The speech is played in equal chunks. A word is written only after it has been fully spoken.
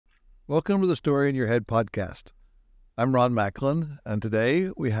Welcome to the Story in Your Head podcast. I'm Ron Macklin, and today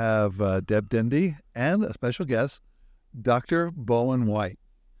we have Deb Dendy and a special guest, Dr. Bowen White.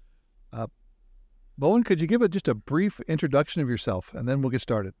 Bowen, could you give just a brief introduction of yourself, and then we'll get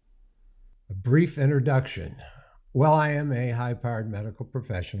started? A brief introduction. Well, I am a high-powered medical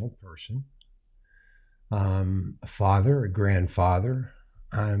professional person. I'm a father, a grandfather.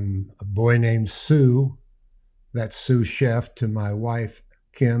 I'm a boy named Sue. That's Sue Chef to my wife,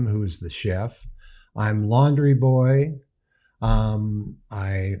 Kim, who is the chef. I'm laundry boy. I'm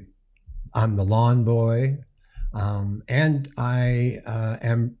the lawn boy. And I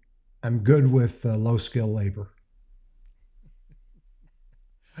am good with low skill labor.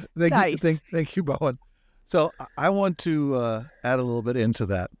 Thank you, Bowen. So I want to add a little bit into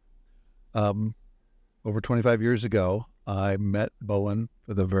that. Over 25 years ago, I met Bowen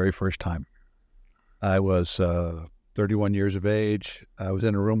for the very first time. I was 31 years of age. I was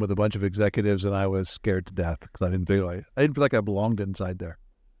in a room with a bunch of executives, and I was scared to death because I didn't feel like I belonged inside there.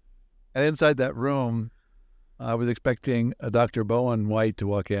 And inside that room, I was expecting a Dr. Bowen White to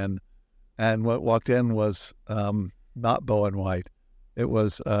walk in, and what walked in was not Bowen White. It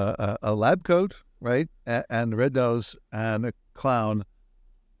was a lab coat, right, and a red nose and a clown.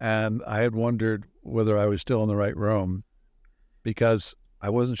 And I had wondered whether I was still in the right room because I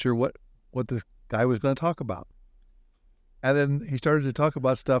wasn't sure what the guy was going to talk about. And then he started to talk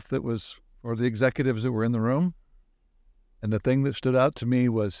about stuff that was for the executives that were in the room. And the thing that stood out to me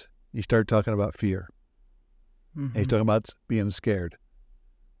was he started talking about fear. Mm-hmm. He's talking about being scared.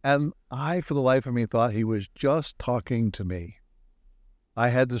 And I, for the life of me, thought he was just talking to me. I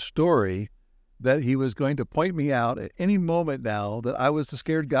had the story that he was going to point me out at any moment now that I was the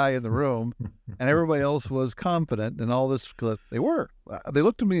scared guy in the room and everybody else was confident and all this. They were. They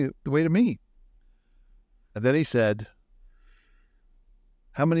looked at me the way to me. And then he said,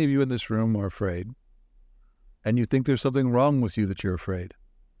 how many of you in this room are afraid? And you think there's something wrong with you that you're afraid?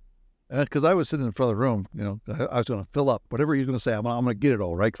 Because I was sitting in front of the room, I was going to fill up whatever he's going to say. I'm going to get it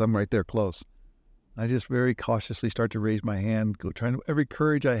all, right? Because I'm right there close. I just very cautiously start to raise my hand, trying to every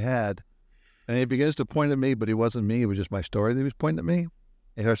courage I had. And he begins to point at me, but he wasn't me. It was just my story that he was pointing at me.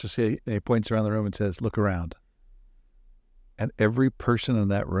 He starts to say, and he points around the room and says, look around. And every person in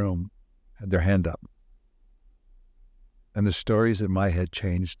that room had their hand up. And the stories in my head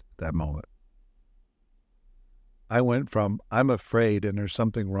changed at that moment. I went from, I'm afraid and there's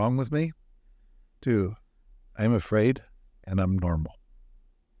something wrong with me, to, I'm afraid and I'm normal.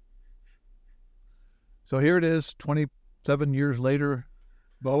 So here it is, 27 years later,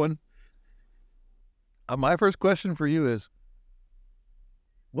 Bowen. My first question for you is,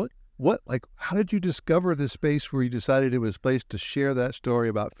 how did you discover this space where you decided it was a place to share that story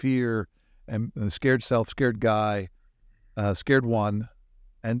about fear and the scared self, scared guy, scared one,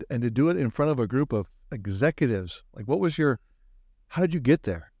 and to do it in front of a group of executives? Like, how did you get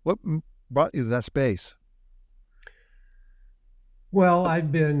there? What brought you to that space? Well,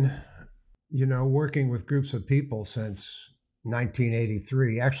 I'd been, working with groups of people since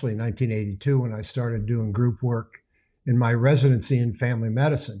 1983, actually 1982, when I started doing group work in my residency in family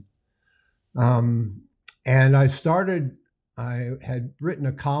medicine. And I had written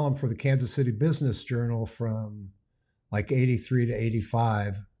a column for the Kansas City Business Journal from like 83 to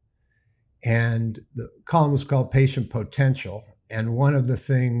 85. And the column was called Patient Potential. And one of the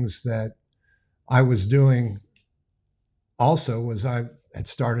things that I was doing also was I had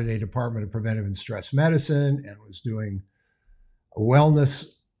started a department of preventive and stress medicine and was doing a wellness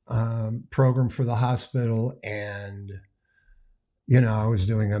program for the hospital. And, I was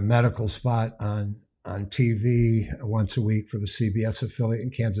doing a medical spot on TV once a week for the CBS affiliate in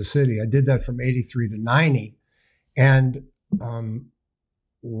Kansas City. I did that from 83 to 90. And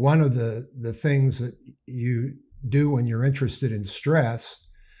one of the things that you do when you're interested in stress,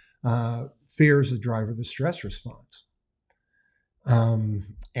 fear is the driver of the stress response.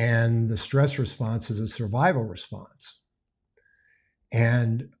 And the stress response is a survival response.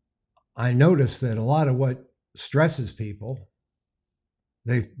 And I noticed that a lot of what stresses people,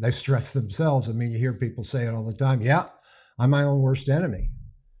 they stress themselves. I mean, you hear people say it all the time. Yeah, I'm my own worst enemy.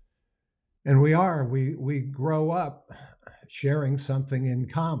 And we grow up sharing something in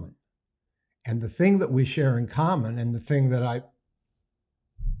common. And the thing that we share in common, and the thing that I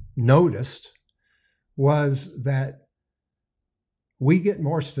noticed, was that we get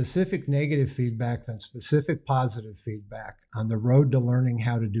more specific negative feedback than specific positive feedback on the road to learning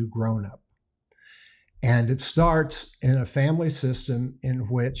how to do grown up. And it starts in a family system in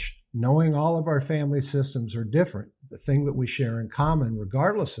which, knowing all of our family systems are different, the thing that we share in common,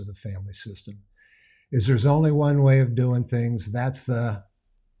 regardless of the family system, is there's only one way of doing things. That's the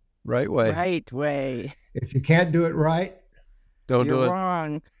Right way. Right way. If you can't do it right, Don't You're do it.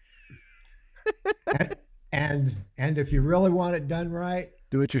 wrong. and if you really want it done right,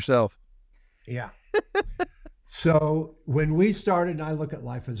 Do it yourself. yeah. So when we started, and I look at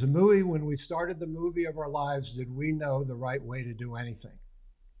life as a movie, when we started the movie of our lives, did we know the right way to do anything?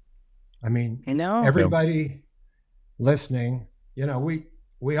 I mean, I know. everybody listening,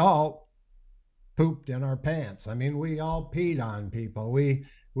 we all pooped in our pants. I mean, we all peed on people.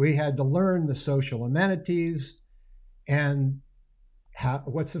 We had to learn the social amenities and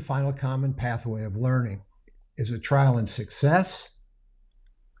what's the final common pathway of learning? Is it trial and success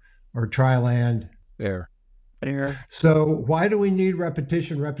or trial and There. Fair. So why do we need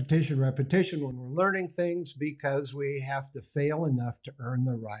repetition when we're learning things? Because we have to fail enough to earn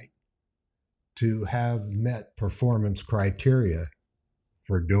the right to have met performance criteria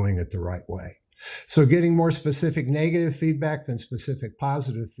for doing it the right way. So getting more specific negative feedback than specific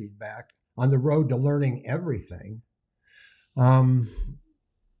positive feedback on the road to learning everything,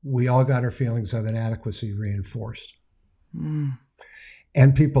 we all got our feelings of inadequacy reinforced. Mm.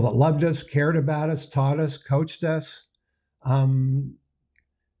 And people that loved us, cared about us, taught us, coached us.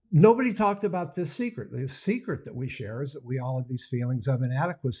 Nobody talked about this secret. The secret that we share is that we all have these feelings of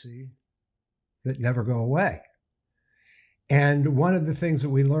inadequacy that never go away. And one of the things that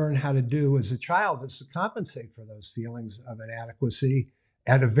we learn how to do as a child is to compensate for those feelings of inadequacy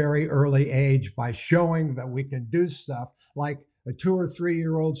at a very early age by showing that we can do stuff like a 2 or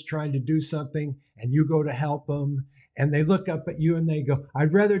 3-year-old's trying to do something and you go to help them and they look up at you and they go,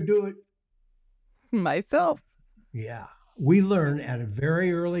 I'd rather do it Myself. Yeah. We learn at a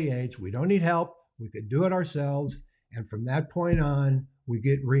very early age, we don't need help. We could do it ourselves. And from that point on, we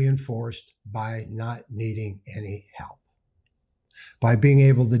get reinforced by not needing any help, by being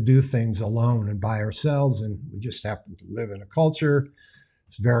able to do things alone and by ourselves. And we just happen to live in a culture.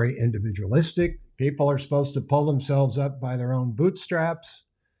 It's very individualistic. People are supposed to pull themselves up by their own bootstraps.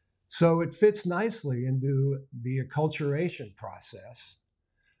 So it fits nicely into the acculturation process.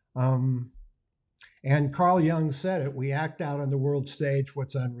 And Carl Jung said it, we act out on the world stage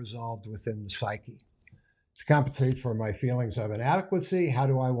what's unresolved within the psyche. To compensate for my feelings of inadequacy, how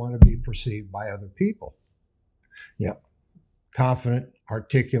do I want to be perceived by other people? Yeah, confident,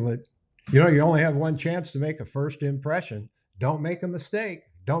 articulate. You only have one chance to make a first impression. Don't make a mistake.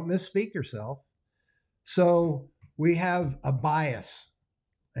 Don't misspeak yourself. So we have a bias,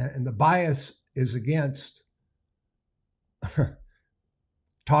 and the bias is against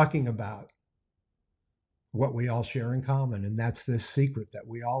talking about what we all share in common. And that's this secret that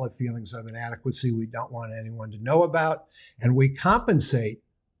we all have feelings of inadequacy we don't want anyone to know about. And we compensate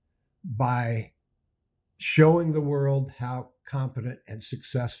by showing the world how competent and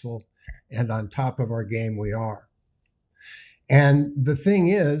successful and on top of our game we are. And the thing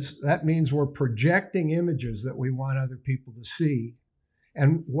is, that means we're projecting images that we want other people to see.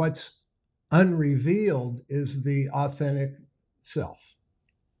 And what's unrevealed is the authentic self.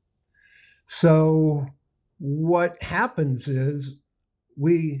 So what happens is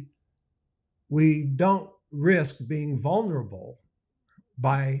we don't risk being vulnerable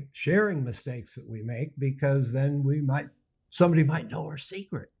by sharing mistakes that we make, because then somebody might know our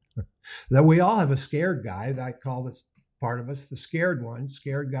secret. That we all have a scared guy. That I call this part of us the scared one,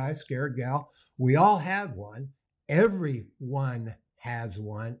 scared guy, scared gal. We all have one. Everyone has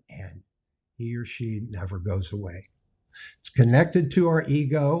one, and he or she never goes away. It's connected to our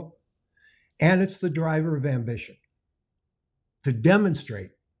ego. And it's the driver of ambition to demonstrate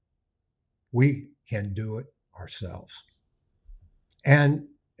we can do it ourselves. And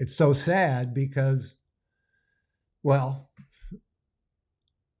it's so sad because, well,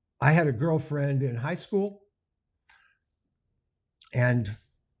 I had a girlfriend in high school and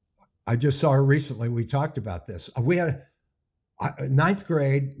I just saw her recently. We talked about this. We had a ninth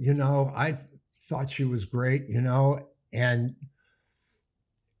grade, I thought she was great, and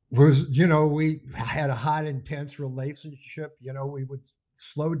we had a hot, intense relationship. We would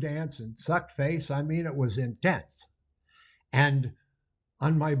slow dance and suck face. I mean, it was intense. And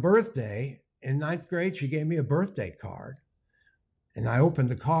on my birthday in ninth grade, she gave me a birthday card. And I opened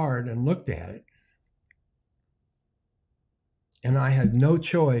the card and looked at it. And I had no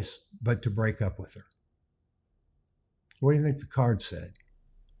choice but to break up with her. What do you think the card said?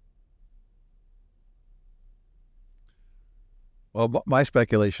 Well, my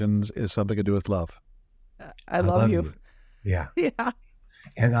speculations is something to do with love. I love you. Yeah. Yeah.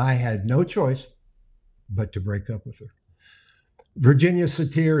 And I had no choice but to break up with her. Virginia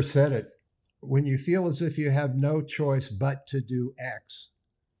Satir said it. When you feel as if you have no choice but to do X,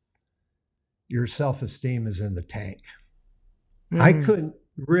 your self-esteem is in the tank. I couldn't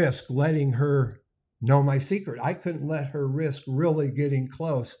risk letting her know my secret. I couldn't let her risk really getting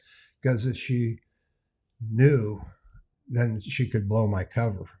close, because if she knew, then she could blow my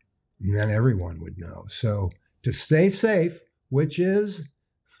cover, and then everyone would know. So to stay safe, which is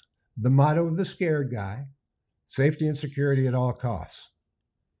the motto of the scared guy, safety and security at all costs.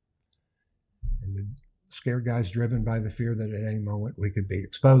 And the scared guy's driven by the fear that at any moment we could be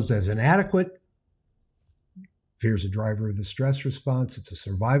exposed as inadequate. Fear is a driver of the stress response. It's a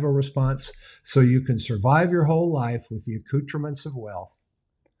survival response. So you can survive your whole life with the accoutrements of wealth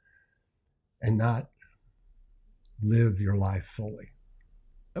and not live your life fully.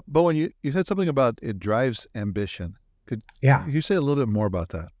 Bowen, you said something about it drives ambition. Could you say a little bit more about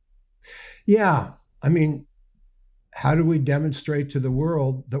that? Yeah. I mean, how do we demonstrate to the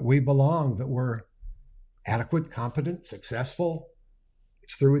world that we belong, that we're adequate, competent, successful?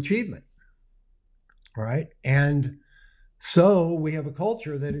 It's through achievement, right? And so we have a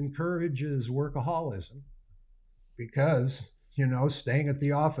culture that encourages workaholism because, staying at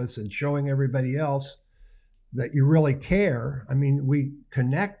the office and showing everybody else that you really care. I mean, we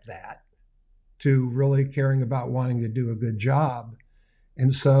connect that to really caring about wanting to do a good job.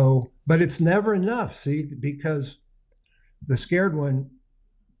 And so, but it's never enough, see, because the scared one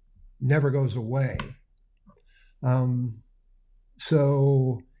never goes away.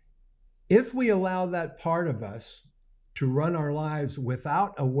 So if we allow that part of us to run our lives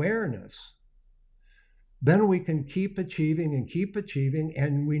without awareness, then we can keep achieving,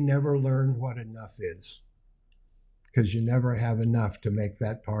 and we never learn what enough is, because you never have enough to make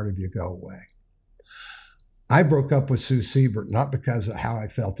that part of you go away. I broke up with Sue Siebert not because of how I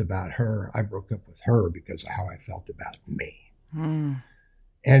felt about her. I broke up with her because of how I felt about me.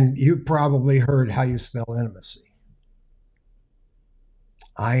 And you probably heard how you spell intimacy.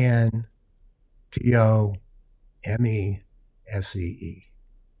 INTOMESEE.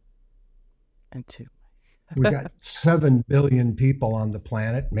 And two. We got 7 billion people on the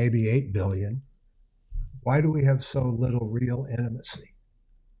planet, maybe 8 billion. Why do we have so little real intimacy?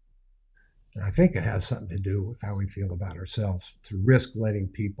 And I think it has something to do with how we feel about ourselves, to risk letting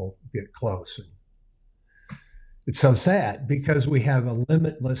people get close. And it's so sad because we have a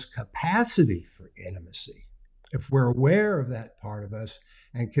limitless capacity for intimacy. If we're aware of that part of us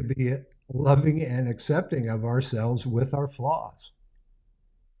and can be loving and accepting of ourselves with our flaws.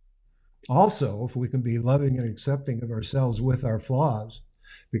 Also, if we can be loving and accepting of ourselves with our flaws,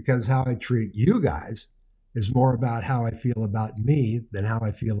 because how I treat you guys is more about how I feel about me than how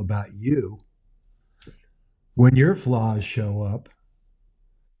I feel about you. When your flaws show up,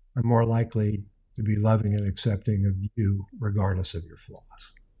 I'm more likely to be loving and accepting of you regardless of your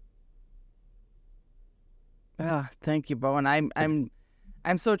flaws. Thank you, Bowen.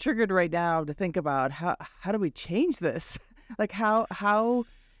 I'm so triggered right now to think about how do we change this? Like how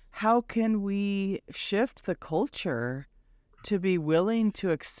can we shift the culture to be willing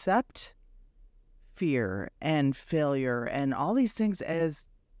to accept fear and failure and all these things as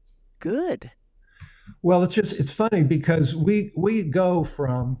good? Well, it's funny because we go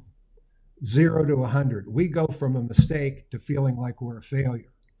from 0 to 100. We go from a mistake to feeling like we're a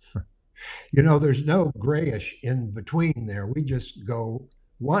failure. There's no grayish in between there. We just go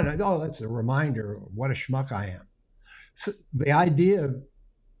that's a reminder of what a schmuck I am. So the idea of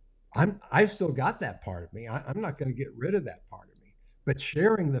I still got that part of me. I'm not going to get rid of that part of me. But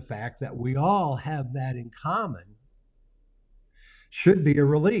sharing the fact that we all have that in common should be a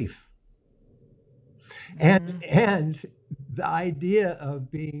relief. And the idea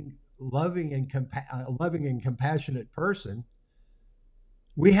of being loving and compassionate person,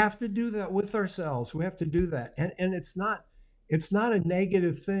 we have to do that with ourselves. We have to do that, and it's not a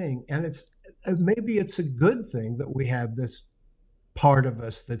negative thing, and maybe it's a good thing that we have this part of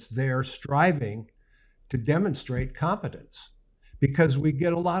us that's there striving to demonstrate competence, because we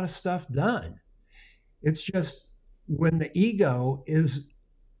get a lot of stuff done. It's just when the ego is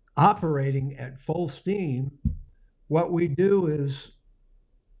operating at full steam, what we do is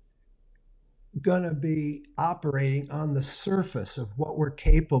going to be operating on the surface of what we're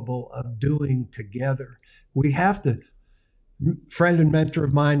capable of doing together. We have to, friend and mentor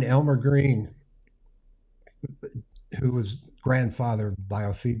of mine, Elmer Green, who was grandfather of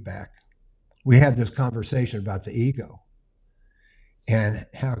biofeedback, we had this conversation about the ego and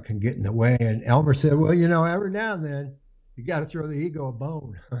how it can get in the way. And Elmer said, well, every now and then you got to throw the ego a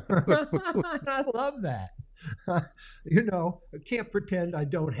bone. I love that. I can't pretend I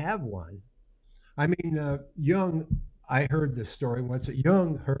don't have one. I mean, Jung, I heard this story once that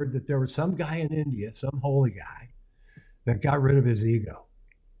Jung heard that there was some guy in India, some holy guy, that got rid of his ego.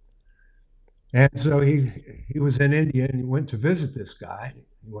 And so he was in India and he went to visit this guy.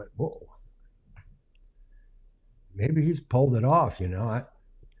 He went, whoa, maybe he's pulled it off, you know.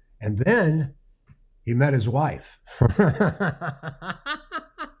 And then he met his wife.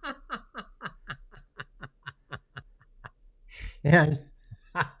 And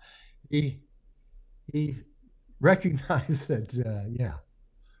he he recognized that, yeah,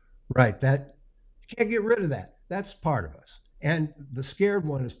 right, that you can't get rid of that. That's part of us. And the scared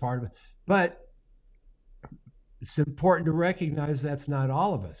one is part of it. But it's important to recognize that's not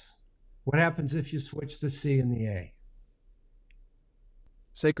all of us. What happens if you switch the C and the A?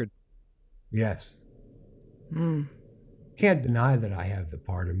 Sacred. Yes. Can't deny that I have the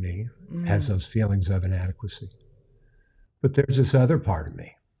part of me has those feelings of inadequacy. But there's this other part of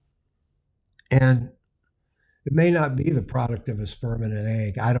me. And it may not be the product of a sperm and an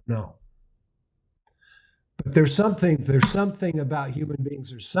egg. I don't know. But there's something about human beings.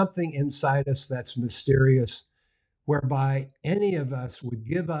 There's something inside us that's mysterious, whereby any of us would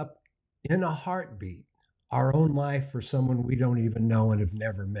give up in a heartbeat our own life for someone we don't even know and have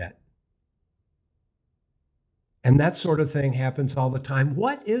never met. And that sort of thing happens all the time.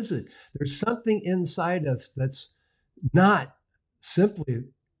 What is it? There's something inside us that's not simply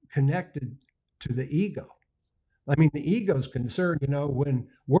connected to the ego. I mean, the ego's concerned, you know, when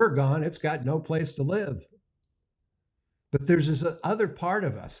we're gone, it's got no place to live. But there's this other part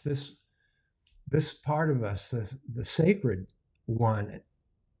of us, this part of us, the sacred one.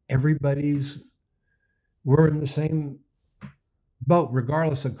 We're in the same boat,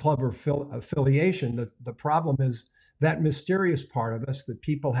 regardless of club or affiliation. The problem is that mysterious part of us that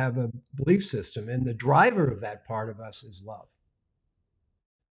people have a belief system, and the driver of that part of us is love.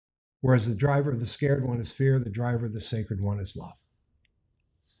 Whereas the driver of the scared one is fear, the driver of the sacred one is love.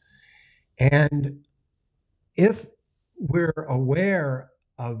 And if we're aware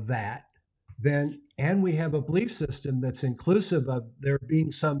of that, then, and we have a belief system that's inclusive of there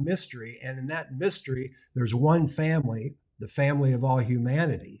being some mystery, and in that mystery, there's one family, the family of all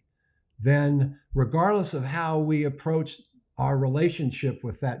humanity, then regardless of how we approach our relationship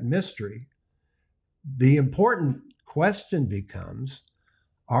with that mystery, the important question becomes,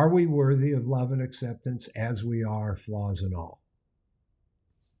 are we worthy of love and acceptance as we are, flaws and all?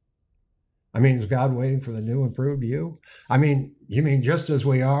 I mean, is God waiting for the new improved you? I mean, you mean just as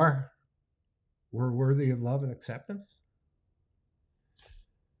we are, we're worthy of love and acceptance?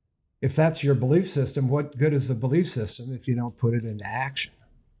 If that's your belief system, what good is the belief system if you don't put it into action?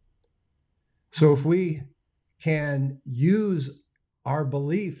 So if we can use our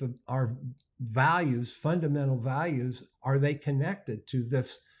belief of our values, fundamental values, are they connected to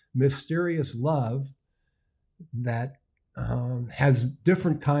this mysterious love that has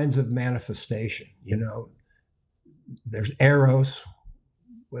different kinds of manifestation? You know, there's eros.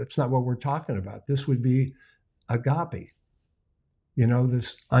 That's not what we're talking about. This would be agape. You know,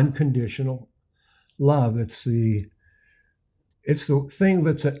 this unconditional love. It's the thing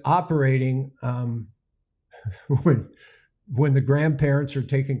that's operating when the grandparents are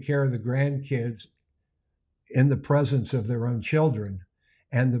taking care of the grandkids in the presence of their own children,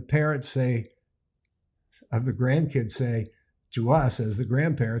 and the parents of the grandkids say to us as the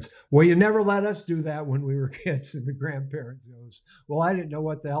grandparents, well, you never let us do that when we were kids. And the grandparents goes, well, I didn't know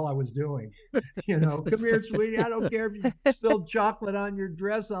what the hell I was doing. You know, come here, sweetie. I don't care if you spilled chocolate on your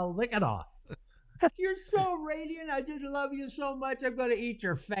dress. I'll lick it off. You're so radiant. I just love you so much. I'm going to eat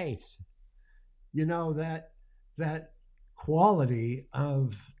your face. You know, that quality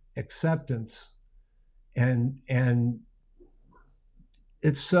of acceptance, and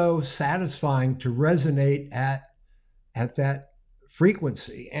it's so satisfying to resonate at that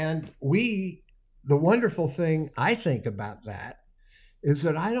frequency. And the wonderful thing I think about that is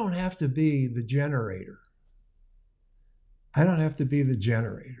that I don't have to be the generator. I don't have to be the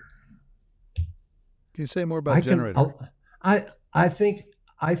generator. Can you say more about generator? I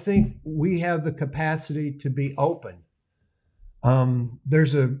think we have the capacity to be open.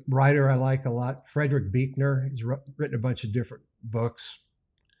 There's a writer I like a lot, Frederick Buechner. He's written a bunch of different books.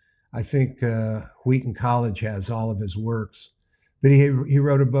 I think Wheaton College has all of his works. But he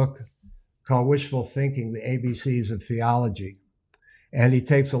wrote a book called Wishful Thinking, the ABCs of Theology. And he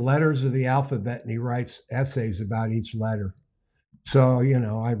takes the letters of the alphabet and he writes essays about each letter. So, you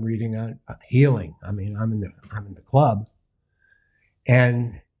know, I'm reading on healing. I mean, I'm in the club.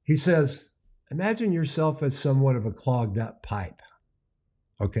 And he says, imagine yourself as somewhat of a clogged up pipe.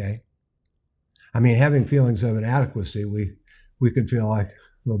 Okay. I mean, having feelings of inadequacy, we can feel like a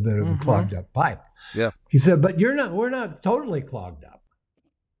little bit of a clogged up pipe. Yeah. He said, but we're not totally clogged up.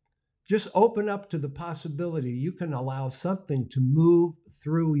 just open up to the possibility you can allow something to move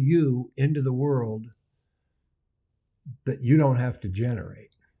through you into the world that you don't have to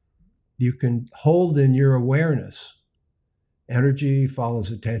generate. You can hold in your awareness. Energy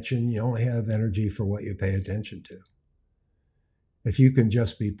follows attention. You only have energy for what you pay attention to. If you can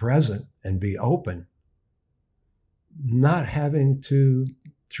just be present and be open, not having to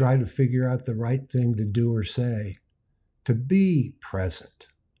try to figure out the right thing to do or say, to be present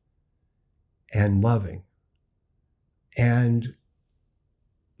and loving. And,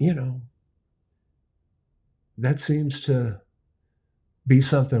 that seems to be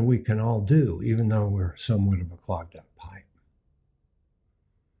something we can all do, even though we're somewhat of a clogged up pipe.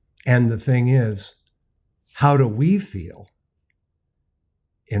 And the thing is, how do we feel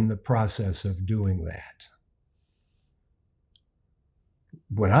in the process of doing that?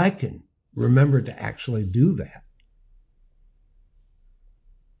 When I can remember to actually do that,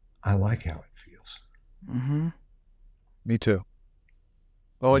 I like how it feels. Mm-hmm. Me too.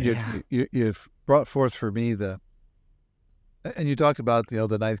 Oh, and Yeah. you've brought forth for me and you talked about,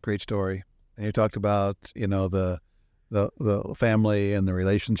 the ninth grade story, and you talked about, the family and the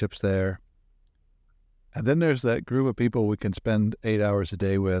relationships there. And then there's that group of people we can spend 8 hours a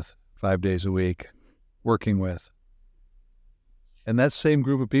day with, 5 days a week, working with. And that same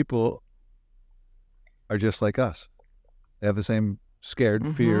group of people are just like us. They have the same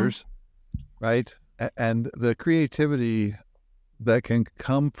scared fears, right? And the creativity that can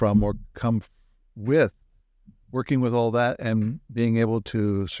come from or come with working with all that and being able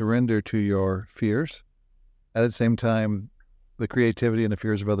to surrender to your fears, at the same time, the creativity and the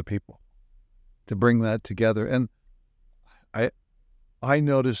fears of other people, to bring that together. And I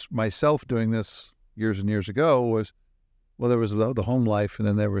noticed myself doing this years and years ago there was the home life, and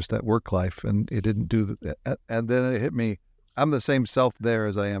then there was that work life, and it didn't do that. And then it hit me, I'm the same self there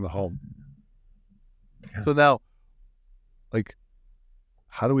as I am at home. Yeah. So now, like,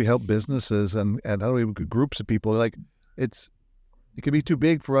 how do we help businesses and how do we groups of people? Like, it can be too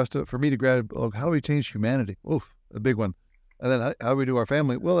big for me to grab. How do we change humanity? Oof, a big one. And then how do we do our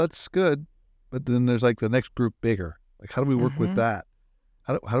family? Well, that's good, but then there's like the next group bigger. Like, how do we work with that?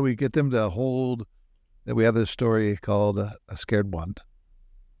 How do we get them to hold that we have this story called a scared one?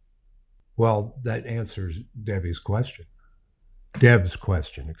 Well, that answers Deb's question.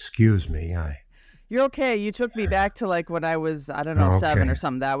 Excuse me. You're okay. You took me back to like when I was, I don't know, 7 or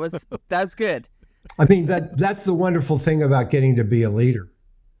something. That's good. I mean, that's the wonderful thing about getting to be a leader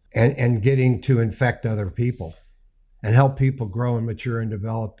and getting to infect other people and help people grow and mature and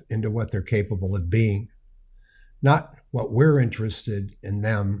develop into what they're capable of being. Not what we're interested in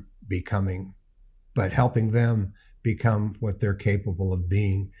them becoming, but helping them become what they're capable of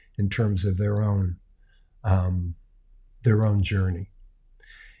being in terms of their own journey.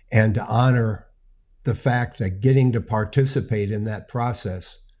 And to honor the fact that getting to participate in that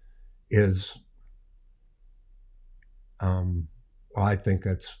process is, I think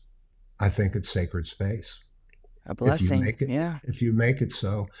it's sacred space. A blessing. If you make it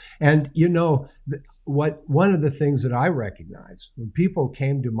so. And one of the things that I recognize when people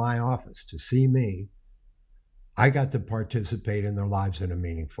came to my office to see me, I got to participate in their lives in a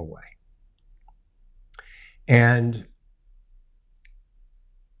meaningful way. And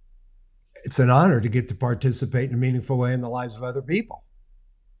it's an honor to get to participate in a meaningful way in the lives of other people.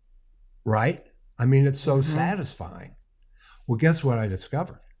 Right? I mean, it's so satisfying. Well, guess what I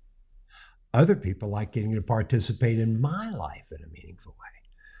discovered? Other people like getting to participate in my life in a meaningful way.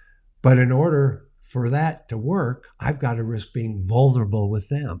 But in order for that to work, I've got to risk being vulnerable with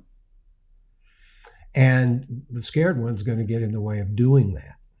them. And the scared one's going to get in the way of doing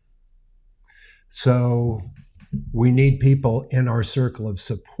that. So we need people in our circle of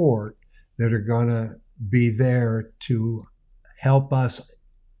support that are going to be there to help us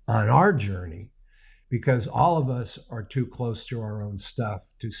on our journey, because all of us are too close to our own stuff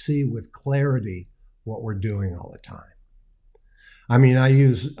to see with clarity what we're doing all the time. I mean, I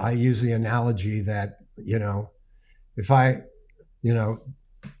use the analogy that, if I,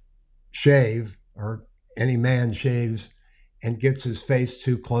 shave, or any man shaves and gets his face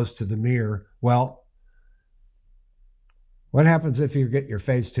too close to the mirror, well, what happens if you get your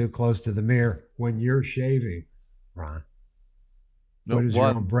face too close to the mirror when you're shaving, Ron? What does your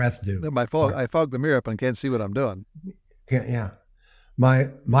own breath do? I fog the mirror up and can't see what I'm doing. Yeah. My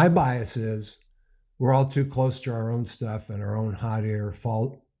bias is we're all too close to our own stuff, and our own hot air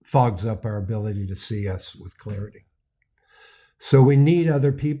fogs up our ability to see us with clarity. So we need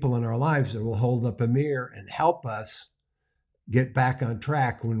other people in our lives that will hold up a mirror and help us get back on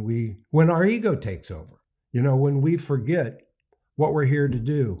track when our ego takes over. When we forget what we're here to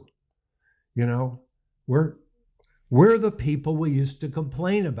do, You know, we're the people we used to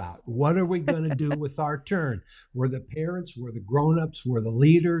complain about. What are we going to do with our turn? We're the parents, we're the grown-ups, we're the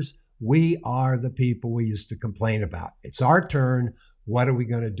leaders. We are the people we used to complain about. It's our turn. What are we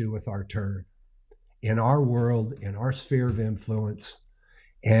going to do with our turn in our world, in our sphere of influence?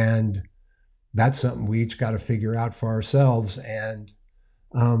 And that's something we each got to figure out for ourselves and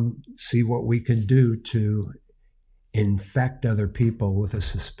see what we can do to infect other people with a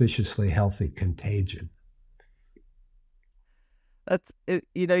suspiciously healthy contagion. That's it,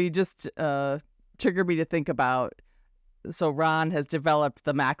 you just triggered me to think about. So Ron has developed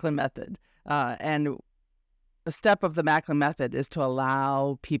the Macklin method, and a step of the Macklin method is to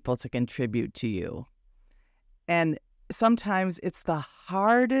allow people to contribute to you. And sometimes it's the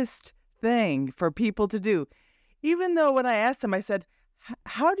hardest thing for people to do. Even though when I asked them, I said,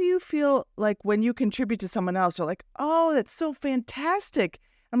 how do you feel like when you contribute to someone else? They're like, oh, that's so fantastic.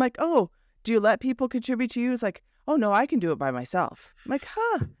 I'm like, oh, do you let people contribute to you? It's like, oh, no, I can do it by myself. I'm like,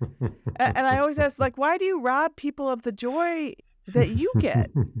 huh. And I always ask, like, why do you rob people of the joy that you get?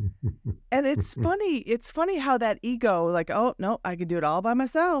 And it's funny. It's funny how that ego, like, oh, no, I can do it all by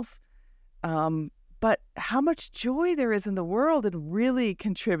myself. But how much joy there is in the world and really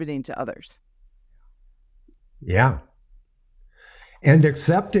contributing to others. Yeah. And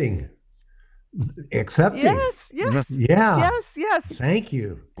accepting. Yes. Yeah. Yes. Thank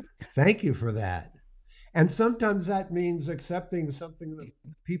you for that. And sometimes that means accepting something that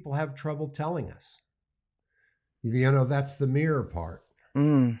people have trouble telling us. That's the mirror part.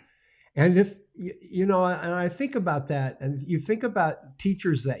 And if and I think about that, and you think about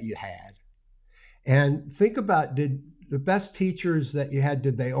teachers that you had, and think about, did the best teachers that you had,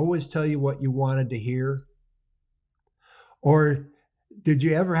 did they always tell you what you wanted to hear? Or did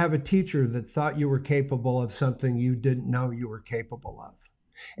you ever have a teacher that thought you were capable of something you didn't know you were capable of?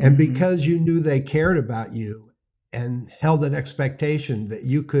 And because you knew they cared about you and held an expectation that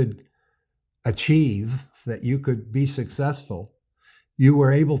you could achieve, that you could be successful, you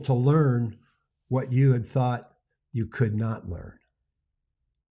were able to learn what you had thought you could not learn.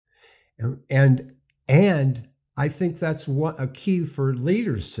 And I think that's a key for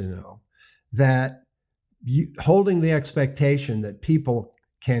leaders to know, that holding the expectation that people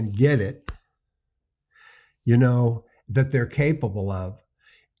can get it, that they're capable of.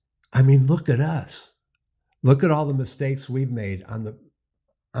 I mean, look at us. Look at all the mistakes we've made on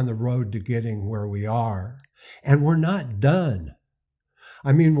the road to getting where we are. And we're not done.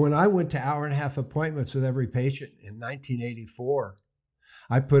 I mean, when I went to 1.5 hour appointments with every patient in 1984,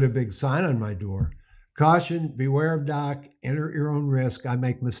 I put a big sign on my door: caution, beware of doc, enter at your own risk. I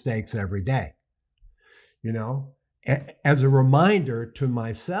make mistakes every day. As a reminder to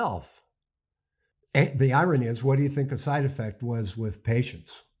myself. And the irony is, what do you think a side effect was with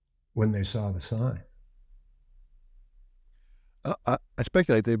patients when they saw the sign? I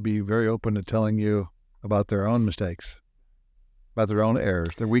speculate they'd be very open to telling you about their own mistakes, about their own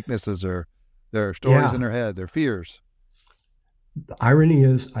errors, their weaknesses, their stories in their head, their fears. The irony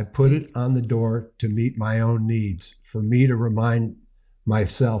is, I put it on the door to meet my own needs, for me to remind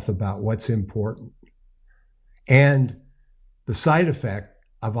myself about what's important. And the side effect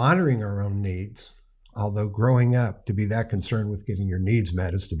of honoring our own needs, although growing up to be that concerned with getting your needs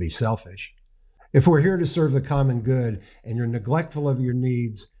met is to be selfish. If we're here to serve the common good and you're neglectful of your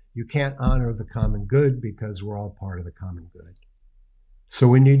needs, you can't honor the common good, because we're all part of the common good. So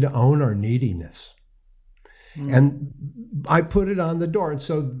we need to own our neediness. And I put it on the door. And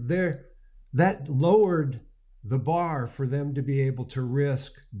so that lowered the bar for them to be able to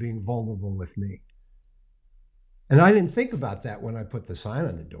risk being vulnerable with me. And I didn't think about that when I put the sign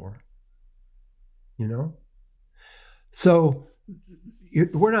on the door, So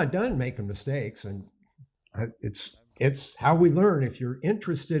we're not done making mistakes. And it's how we learn. If you're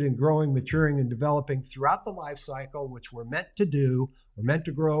interested in growing, maturing, and developing throughout the life cycle, which we're meant to do, we're meant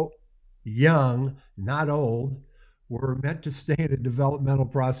to grow young, not old. We're meant to stay in a developmental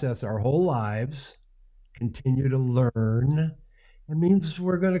process our whole lives, continue to learn. It means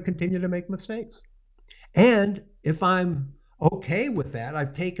we're going to continue to make mistakes. And if I'm okay with that,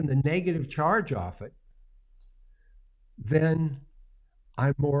 I've taken the negative charge off it, then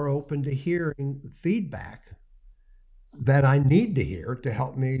I'm more open to hearing feedback that I need to hear to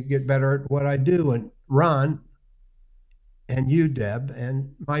help me get better at what I do. And Ron, and you, Deb,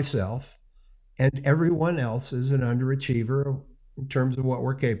 and myself, and everyone else is an underachiever in terms of what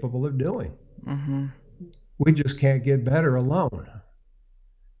we're capable of doing. We just can't get better alone.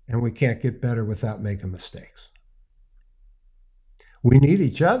 And we can't get better without making mistakes. We need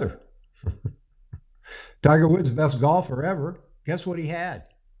each other. Tiger Woods, best golfer ever. Guess what he had?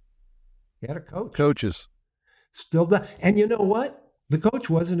 He had a coach. Coaches. Still does. And you know what? The coach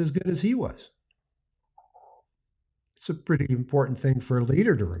wasn't as good as he was. It's a pretty important thing for a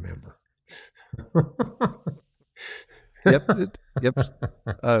leader to remember. Yep. Yep.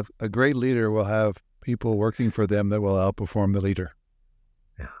 A great leader will have people working for them that will outperform the leader.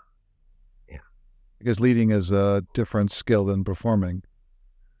 Yeah. Yeah. Because leading is a different skill than performing.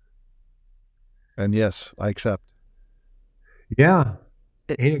 And yes, I accept. Yeah.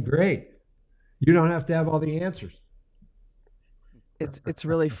 Ain't it great? You don't have to have all the answers. It's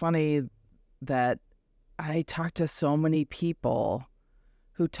really funny that I talk to so many people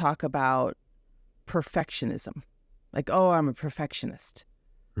who talk about perfectionism. Like, oh, I'm a perfectionist.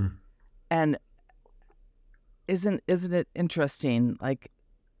 And isn't it interesting, like,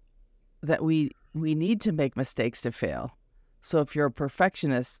 that we need to make mistakes to fail. So if you're a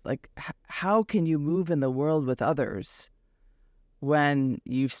perfectionist, like, how can you move in the world with others when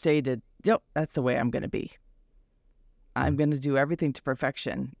you've stated, yep, that's the way I'm going to be. I'm going to do everything to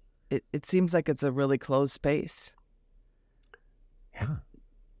perfection. It seems like it's a really closed space. Yeah.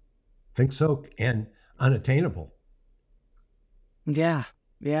 Think so. And unattainable. Yeah.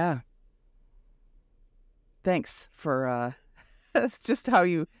 Yeah. Thanks for it's just how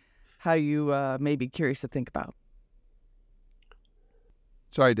you may be curious to think about.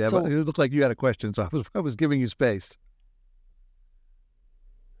 Sorry, Deb. It looked like you had a question, so I was giving you space.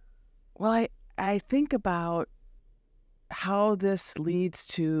 Well, I think about how this leads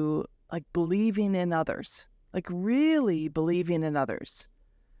to, like, believing in others, like really believing in others.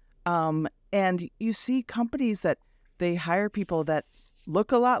 And you see companies that they hire people that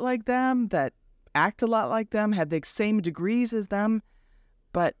look a lot like them, that act a lot like them, have the same degrees as them.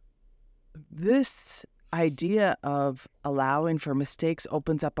 But this idea of allowing for mistakes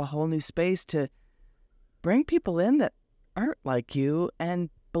opens up a whole new space to bring people in that aren't like you and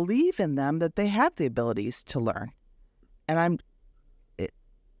believe in them, that they have the abilities to learn. And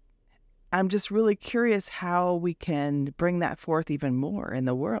I'm just really curious how we can bring that forth even more in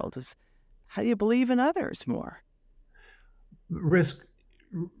the world. Is how do you believe in others more? Risk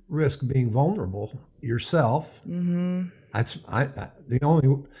being vulnerable yourself. Mm-hmm.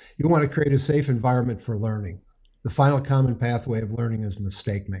 You want to create a safe environment for learning. The final common pathway of learning is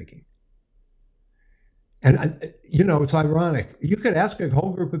mistake making. And it's ironic. You could ask a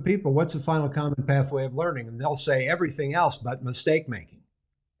whole group of people, what's the final common pathway of learning? And they'll say everything else but mistake making.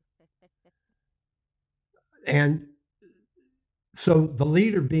 And so the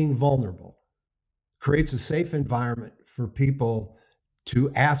leader being vulnerable creates a safe environment for people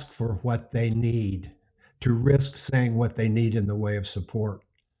to ask for what they need, to risk saying what they need in the way of support,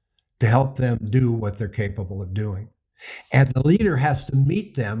 to help them do what they're capable of doing. And the leader has to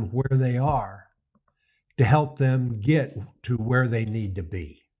meet them where they are to help them get to where they need to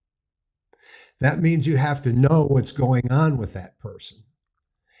be. That means you have to know what's going on with that person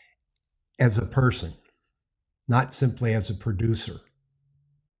as a person, not simply as a producer.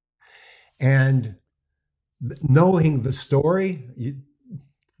 And knowing the story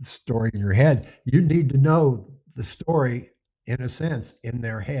in your head, you need to know the story, in a sense, in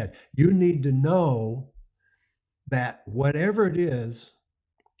their head. You need to know that whatever it is,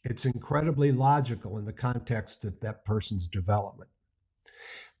 it's incredibly logical in the context of that person's development.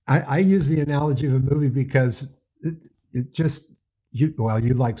 I use the analogy of a movie because it just, you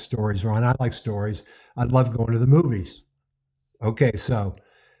like stories, Ron. I like stories. I love going to the movies. Okay, so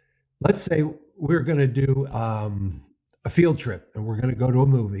let's say we're going to do a field trip and we're going to go to a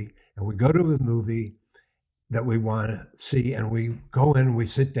movie, and we go to a movie that we want to see, and we go in and we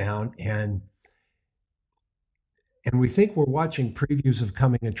sit down and we think we're watching previews of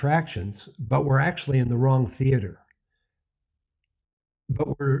coming attractions, but we're actually in the wrong theater.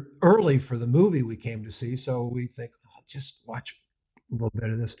 But we're early for the movie we came to see, so we think, I'll just watch a little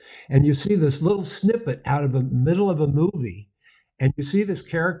bit of this. And you see this little snippet out of the middle of a movie, and you see this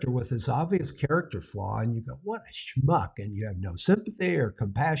character with this obvious character flaw, and you go, what a schmuck. And you have no sympathy or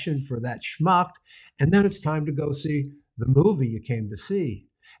compassion for that schmuck. And then it's time to go see the movie you came to see.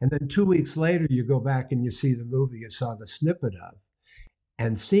 And then 2 weeks later, you go back and you see the movie you saw the snippet of.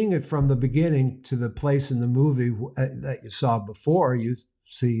 And seeing it from the beginning to the place in the movie that you saw before, you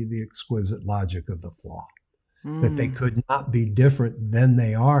see the exquisite logic of the flaw. That they could not be different than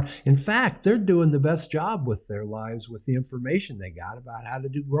they are. In fact, they're doing the best job with their lives with the information they got about how to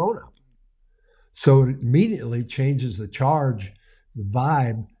do grown-up. So it immediately changes the charge, the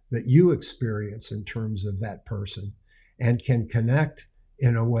vibe that you experience in terms of that person, and can connect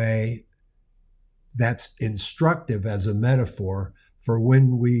in a way that's instructive as a metaphor for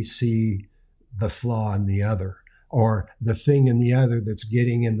when we see the flaw in the other, or the thing in the other that's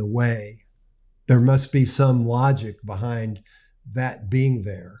getting in the way there must be some logic behind that being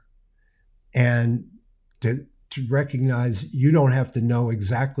there. And to recognize you don't have to know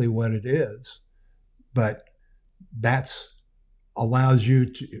exactly what it is, but that's allows you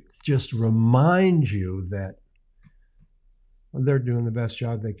to just remind you that they're doing the best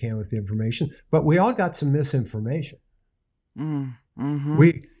job they can with the information. But we all got some misinformation. Mm-hmm.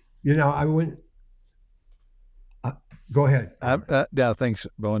 I went. Go ahead. Yeah, thanks,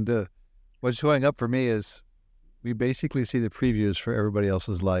 Bowen. What's showing up for me is we basically see the previews for everybody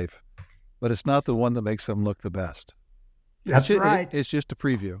else's life, but it's not the one that makes them look the best. That's right. It's just a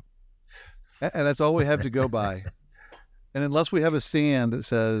preview. And that's all we have to go by. And unless we have a stand that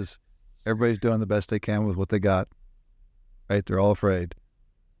says everybody's doing the best they can with what they got, right? They're all afraid.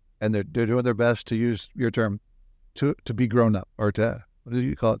 And they're doing their best, to use your term, to be grown up, or to, what do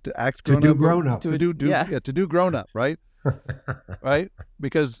you call it? To act grown up? To do grown up. To do grown up, right? Right?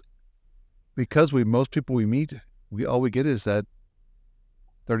 Because most people we meet, all we get is that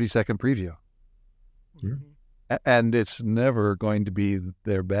 30-second preview. Yeah. And it's never going to be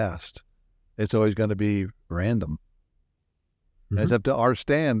their best. It's always going to be random. Mm-hmm. And it's up to our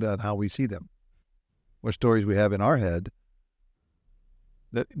stand on how we see them, what stories we have in our head,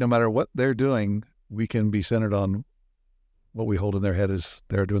 that no matter what they're doing, we can be centered on what we hold in their head as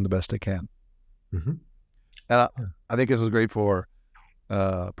they're doing the best they can. Mm-hmm. And I think this is great for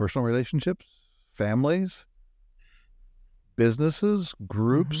personal relationships, families, businesses,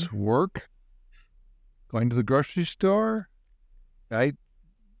 groups, mm-hmm. work, going to the grocery store, right?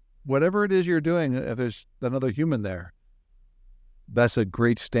 Whatever it is you're doing, if there's another human there, that's a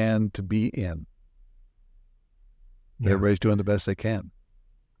great stand to be in. Yeah. Everybody's doing the best they can.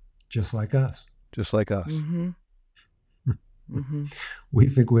 Just like us. Just like us. Mm-hmm. Mm-hmm. We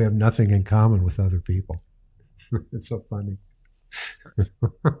think we have nothing in common with other people. It's so funny.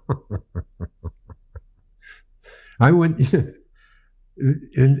 I went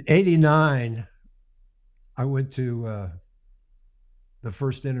in '89. I went to the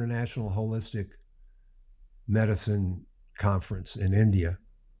first International Holistic Medicine Conference in India.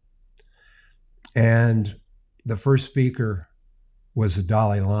 And the first speaker was the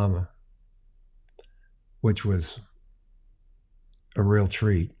Dalai Lama, which was a real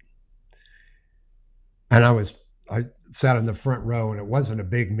treat. And I sat in the front row, and it wasn't a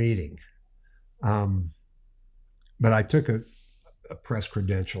big meeting. But I took a press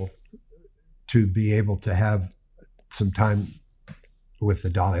credential to be able to have some time with the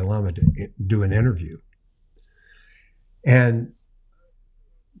Dalai Lama to do an interview. And,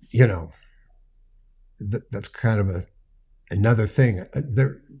 that's kind of another thing.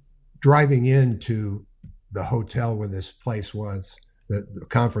 They're driving into the hotel where this place was, the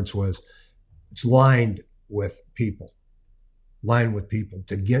conference was, it's lined with people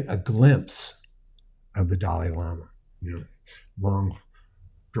to get a glimpse of the Dalai Lama, long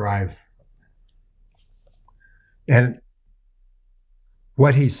drive. And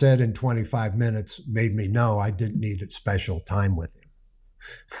what he said in 25 minutes made me know I didn't need a special time with him.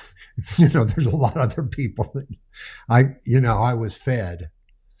 There's a lot of other people that I was fed.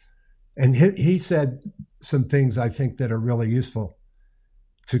 And he said some things I think that are really useful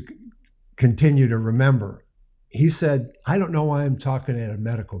to continue to remember. He said, I don't know why I'm talking at a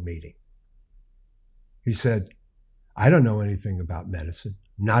medical meeting. He said, I don't know anything about medicine.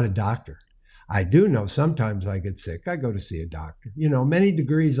 I'm not a doctor. I do know sometimes I get sick. I go to see a doctor. Many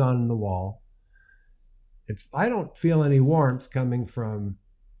degrees on the wall. If I don't feel any warmth coming from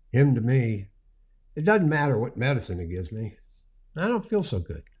him to me, it doesn't matter what medicine he gives me. I don't feel so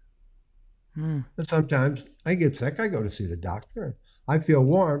good. But sometimes I get sick. I go to see the doctor. I feel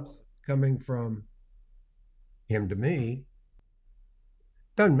warmth coming from him to me.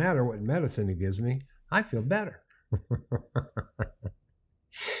 Doesn't matter what medicine he gives me. I feel better.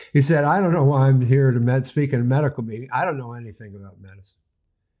 He said, I don't know why I'm here to speak in a medical meeting. I don't know anything about medicine.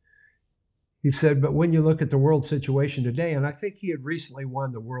 He said, but when you look at the world situation today, and I think he had recently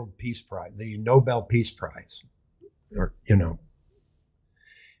won the World Peace Prize, the Nobel Peace Prize,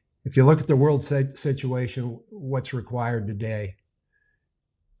 if you look at the world situation, what's required today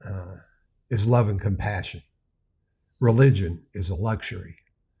is love and compassion. Religion is a luxury.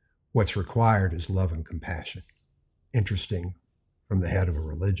 What's required is love and compassion. Interesting from the head of a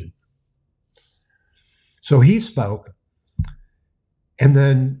religion. So he spoke, and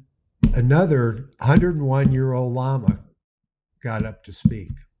then another 101-year-old Lama got up to speak.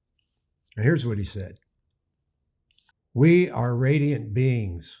 And here's what he said. We are radiant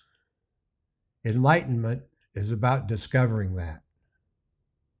beings. Enlightenment is about discovering that.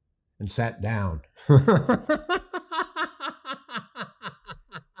 And sat down.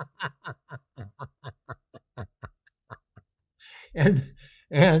 and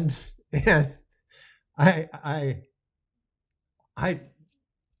and and I I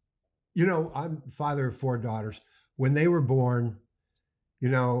I'm father of 4 daughters. When they were born, you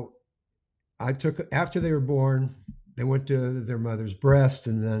know, I took after they were born, they went to their mother's breast,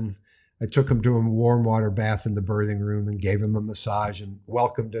 and then I took them to a warm water bath in the birthing room and gave them a massage and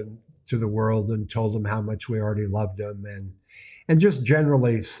welcomed them to the world and told them how much we already loved them and just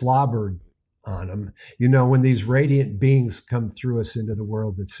generally slobbered on them. When these radiant beings come through us into the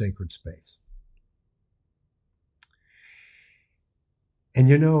world, it's sacred space. And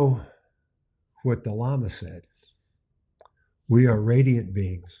you know what the Lama said? We are radiant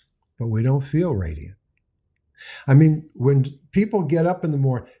beings, but we don't feel radiant. I mean, when people get up in the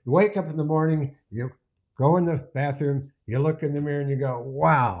morning, you wake up in the morning, you go in the bathroom, you look in the mirror and you go,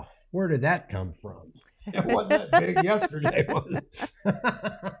 wow, where did that come from? It wasn't that big yesterday, was it?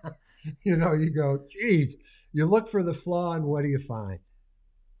 You go, geez, you look for the flaw and what do you find?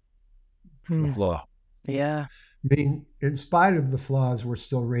 The flaw. Yeah. I mean, in spite of the flaws, we're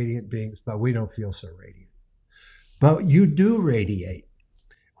still radiant beings, but we don't feel so radiant. But you do radiate.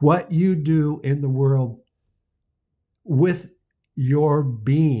 What you do in the world with your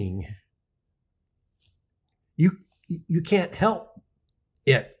being, you can't help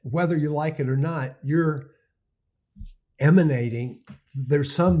it, whether you like it or not. You're emanating.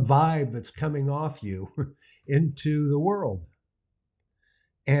 There's some vibe that's coming off you into the world.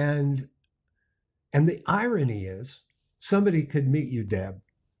 And the irony is, somebody could meet you, Deb,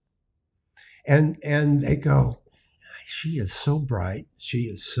 and they go, she is so bright. She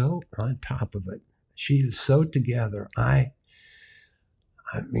is so on top of it. She is so together. I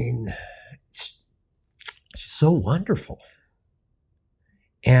mean, she's so wonderful.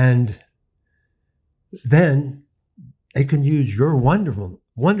 And then they can use your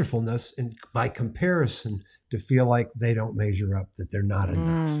wonderfulness by comparison to feel like they don't measure up, that they're not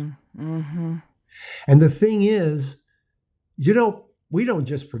enough. Mm-hmm. And the thing is, we don't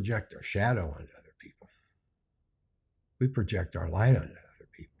just project our shadow onto other people. We project our light onto other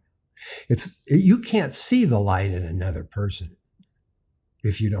people. You can't see the light in another person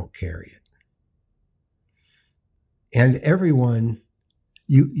if you don't carry it. And everyone,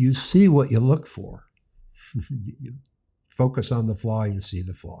 you see what you look for. You focus on the flaw, you see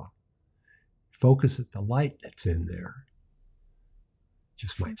the flaw. Focus at the light that's in there.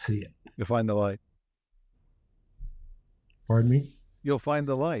 Just might see it. You'll find the light. Pardon me? You'll find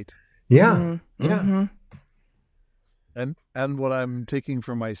the light. Yeah. Mm-hmm. Yeah. Mm-hmm. And what I'm taking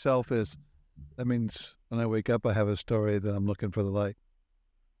for myself is, that means when I wake up, I have a story that I'm looking for the light.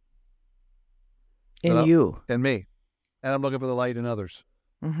 In you. In me. And I'm looking for the light in others.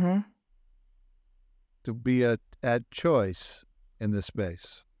 Mm-hmm. To be at choice in this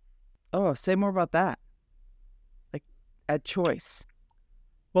space. Oh, say more about that. Like, at choice.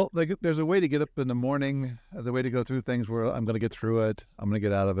 Well, there's a way to get up in the morning, there's a way to go through things where I'm going to get through it, I'm going to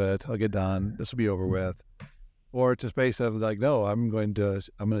get out of it, I'll get done, this will be over with. Or it's a space of like, no, I'm going to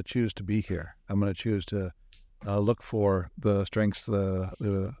choose to be here. I'm going to choose to look for the strengths, the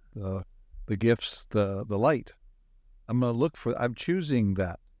gifts, the light. I'm choosing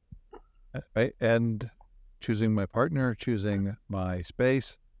that, right? And choosing my partner, choosing my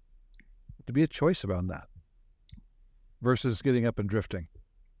space, to be a choice about that versus getting up and drifting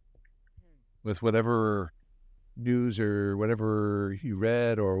with whatever news or whatever you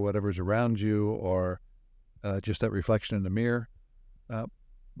read or whatever's around you or just that reflection in the mirror. But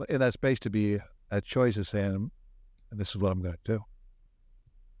in that space to be a choice is saying, and this is what I'm going to do.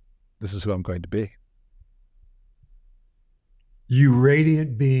 This is who I'm going to be. You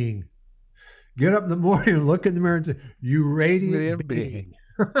radiant being. Get up in the morning and look in the mirror and say, you radiant being.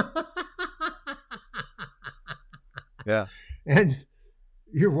 Yeah. And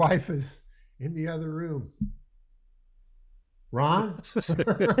your wife is in the other room. Ron?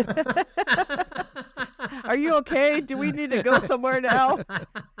 Are you okay? Do we need to go somewhere now?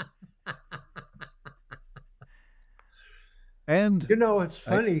 And it's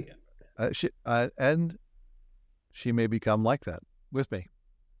funny. She may become like that with me.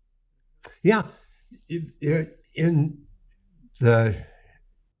 Yeah.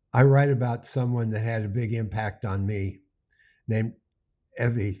 I write about someone that had a big impact on me named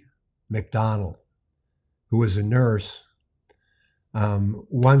Evie McDonald, who was a nurse.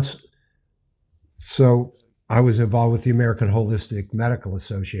 So I was involved with the American Holistic Medical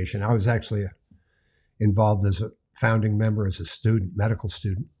Association. I was actually involved as a founding member as a medical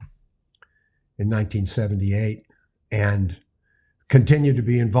student in 1978, and continued to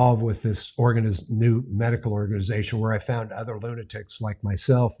be involved with this new medical organization where I found other lunatics like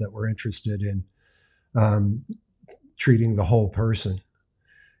myself that were interested in treating the whole person,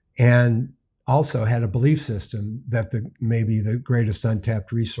 and also had a belief system that maybe the greatest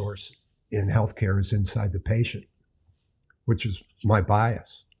untapped resource in healthcare is inside the patient, which is my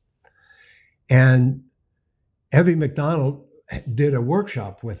bias. And Evie McDonald did a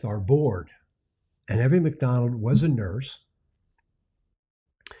workshop with our board, and Evie McDonald was a nurse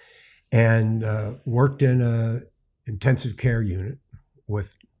and worked in a intensive care unit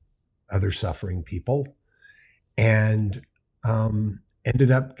with other suffering people, and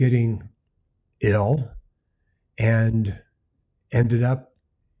ended up getting ill and ended up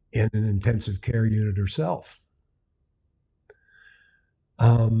in an intensive care unit herself.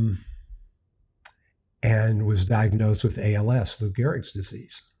 And was diagnosed with ALS, Lou Gehrig's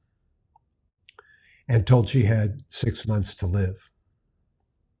disease, and told she had 6 months to live.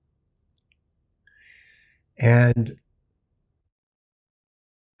 And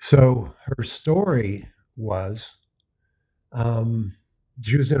so her story was,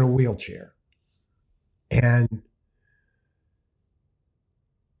 she was in a wheelchair, and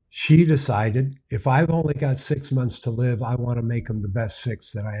she decided, if I've only got 6 months to live, I want to make them the best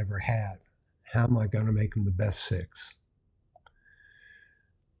 6 that I ever had. How am I going to make them the best 6?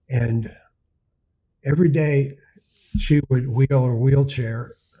 And every day she would wheel her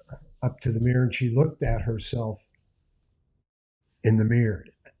wheelchair up to the mirror, and she looked at herself in the mirror,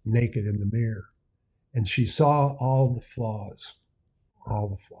 naked in the mirror, and she saw all the flaws.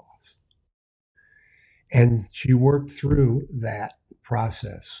 And she worked through that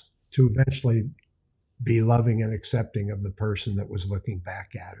process to eventually be loving and accepting of the person that was looking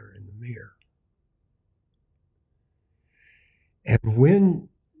back at her in the mirror. And when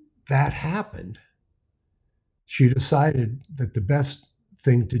that happened, she decided that the best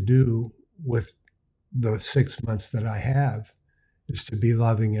thing to do with the 6 months that I have is to be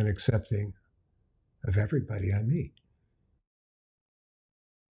loving and accepting of everybody I meet,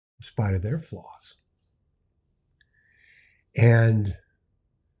 in spite of their flaws. And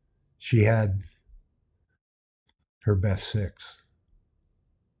she had her best 6,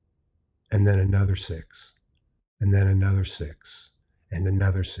 and then another 6, and then another 6, and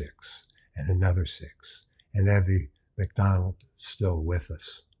another 6, and another 6. And Evie McDonald is still with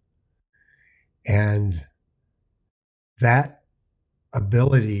us. And that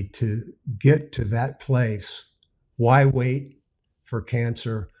ability to get to that place, why wait for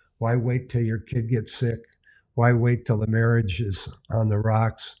cancer? Why wait till your kid gets sick? Why wait till the marriage is on the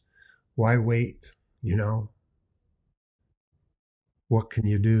rocks? Why wait, What can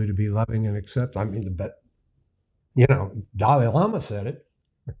you do to be loving and accept? I mean, Dalai Lama said it.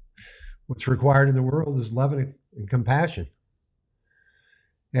 What's required in the world is love and compassion.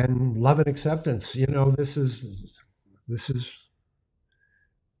 And love and acceptance, this is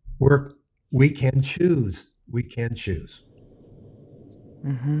where we can choose. We can choose.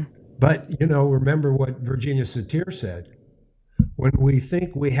 Mm-hmm. But, remember what Virginia Satir said. When we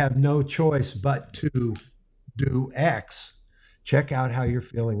think we have no choice but to do X, check out how you're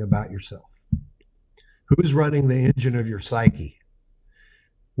feeling about yourself. Who's running the engine of your psyche?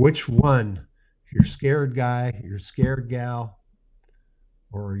 Which one? Your scared guy, your scared gal,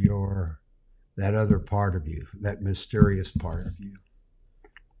 or that other part of you, that mysterious part of you?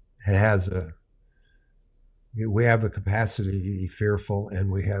 We have a capacity to be fearful,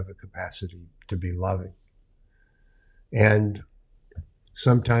 and we have a capacity to be loving. And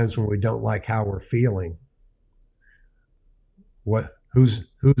sometimes when we don't like how we're feeling, who's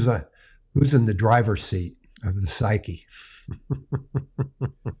in the driver's seat of the psyche?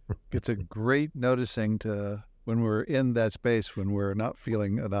 It's a great noticing to when we're in that space, when we're not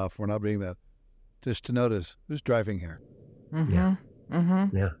feeling enough, we're not being that, just to notice who's driving here. Mm-hmm. Yeah.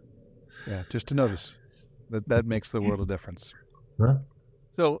 Mm-hmm. Yeah, just to notice. That makes the world a difference. Huh?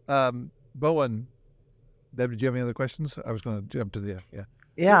 So, Bowen, Deb, did you have any other questions? I was going to jump to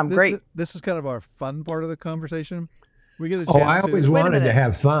Yeah, I'm great. This is kind of our fun part of the conversation. We get a Oh, chance I always Wait a wanted to minute.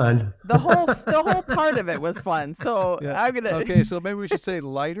 have fun. The whole part of it was fun. So Yeah. I'm gonna. Okay, so maybe we should say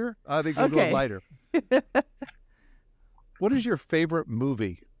lighter. I think we'll go Okay. lighter. What is your favorite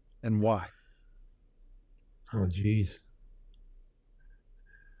movie and why? Oh, geez.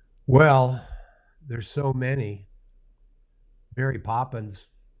 Well, there's so many. Mary Poppins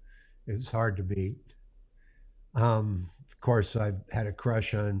is hard to beat. Of course, I've had a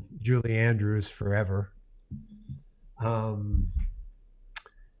crush on Julie Andrews forever. I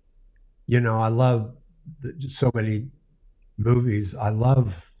love so many movies. I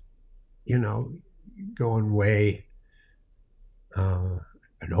love, going way,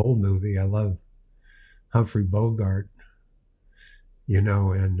 an old movie. I love Humphrey Bogart,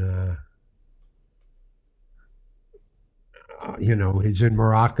 and he's in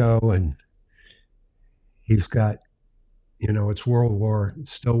Morocco, and he's got, it's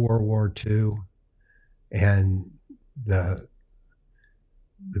still World War II, and the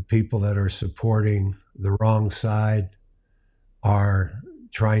the people that are supporting the wrong side are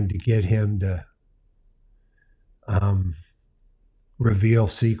trying to get him to um, reveal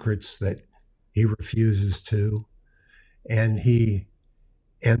secrets that he refuses to, and he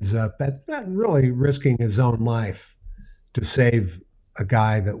ends up at really risking his own life to save a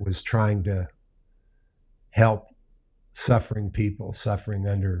guy that was trying to help suffering people suffering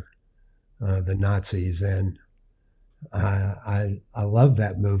under the Nazis. And I love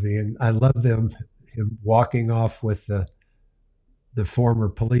that movie, and I love him walking off with the former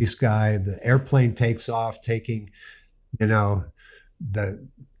police guy. The airplane takes off, taking you know the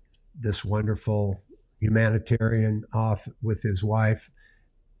this wonderful humanitarian off with his wife,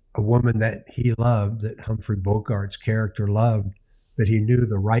 a woman that he loved, that Humphrey Bogart's character loved, but he knew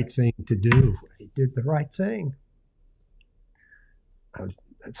the right thing to do. He did the right thing. I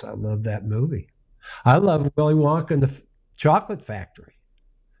love that movie. I love Willy Wonka and the Chocolate Factory.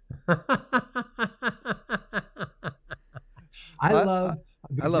 I love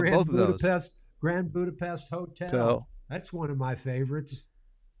the I love Grand both of those. Budapest Grand Budapest Hotel. So, That's one of my favorites.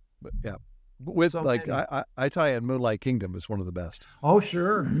 but yeah, with So like many. I tie in Moonlight Kingdom is one of the best. Oh,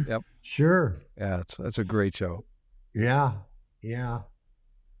 sure. Yep. Sure. Yeah, that's a great show. Yeah. Yeah.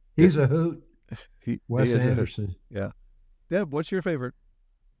 He's a hoot. He Wes is Anderson. yeah. Deb, what's your favorite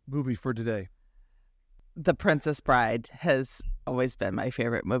movie for today? The Princess Bride has always been my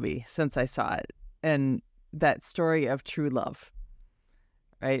favorite movie since I saw it. And that story of true love,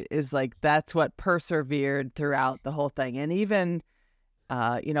 right, is like that's what persevered throughout the whole thing. And even,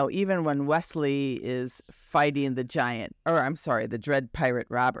 even when Wesley is fighting the giant, or I'm sorry, the Dread Pirate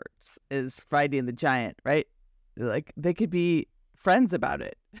Roberts is fighting the giant, right? Like they could be friends about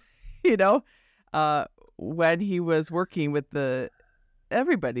it, you know? When he was working with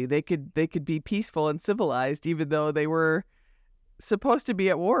everybody, they could be peaceful and civilized, even though they were supposed to be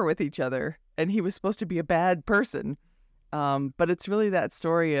at war with each other, and he was supposed to be a bad person. But it's really that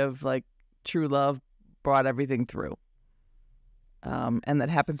story of like true love brought everything through. And that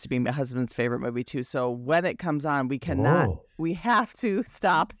happens to be my husband's favorite movie too. So when it comes on, Oh, we have to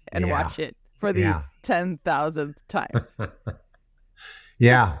stop and yeah. watch it for the Yeah. 10,000th time.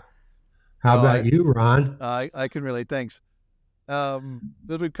 Yeah. How Oh, about you, Ron? I can relate. Thanks.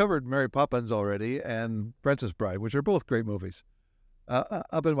 We've covered Mary Poppins already and Princess Bride, which are both great movies.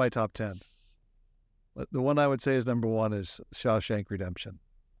 Up in my top 10. But the one I would say is number one is Shawshank Redemption.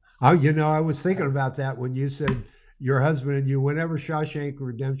 Oh, I was thinking about that when you said your husband and you, whenever Shawshank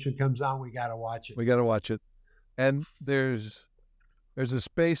Redemption comes on, we got to watch it. We got to watch it. And there's a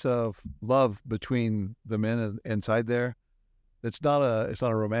space of love between the men inside there. It's not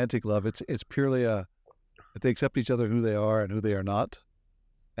a romantic love. It's purely that they accept each other who they are and who they are not,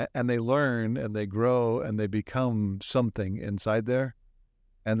 and they learn and they grow and they become something inside there,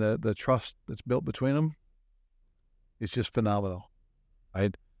 and the trust that's built between them is just phenomenal,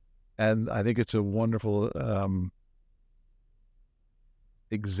 right? And I think it's a wonderful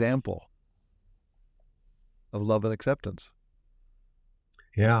example of love and acceptance.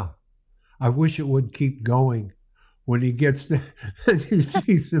 Yeah. I wish it would keep going. When he gets there and he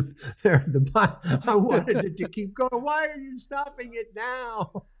sees him there, I wanted it to keep going. Why are you stopping it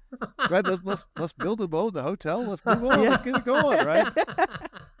now? Right? Let's build a boat, a hotel. Let's move on. Yeah. Let's get it going, right?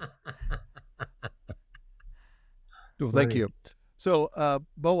 Well, thank Funny. you. So,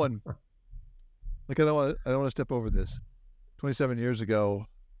 Bowen, like I don't want to step over this. 27 years ago,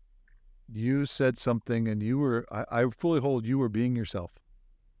 you said something, and I fully hold you were being yourself.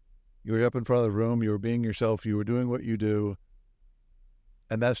 You were up in front of the room. You were being yourself. You were doing what you do,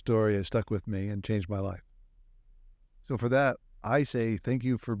 and that story has stuck with me and changed my life. So for that, I say thank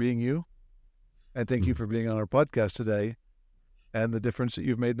you for being you, and thank you for being on our podcast today, and the difference that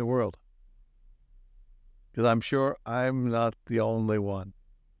you've made in the world. Because I'm sure I'm not the only one.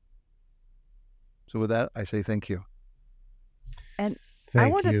 So with that, I say thank you. And Thank I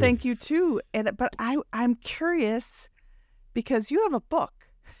want you. to thank you too. But I'm curious because you have a book.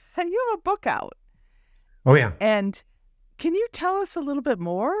 You have a book out. Oh, yeah. And can you tell us a little bit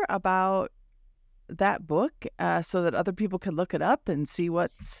more about that book so that other people can look it up and see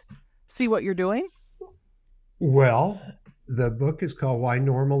what you're doing? Well, the book is called Why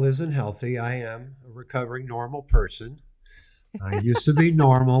Normal Isn't Healthy. I am a recovering normal person. I used to be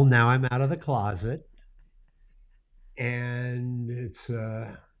normal. Now I'm out of the closet. And it's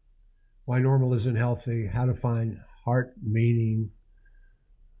Why Normal Isn't Healthy, how to find heart, meaning,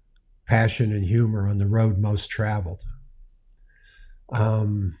 passion, and humor on the road most traveled.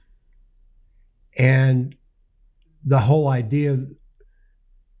 Um, and the whole idea,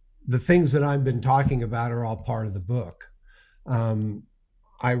 the things that I've been talking about are all part of the book.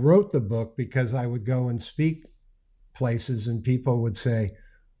 I wrote the book because I would go and speak places and people would say,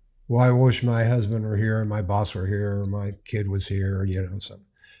 well, I wish my husband were here and my boss were here or my kid was here, you know.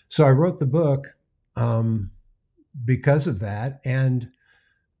 So I wrote the book because of that. And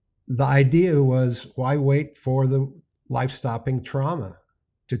the idea was, why wait for the life-stopping trauma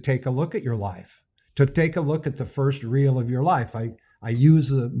to take a look at your life, to take a look at the first reel of your life? I use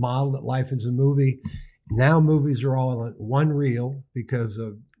the model that life is a movie. Now movies are all on one reel because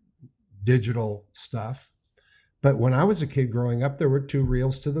of digital stuff. But when I was a kid growing up, there were two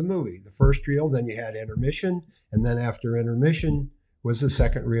reels to the movie. The first reel, then you had intermission, and then after intermission was the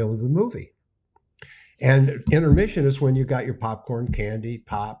second reel of the movie. And intermission is when you got your popcorn, candy,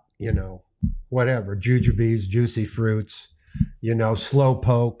 pop, you know, whatever, jujubes, juicy fruits, you know, slow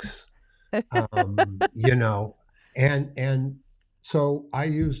pokes, you know. And so I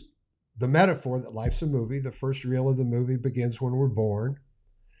used the metaphor that life's a movie. The first reel of the movie begins when we're born.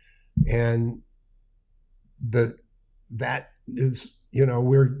 And that is, you know,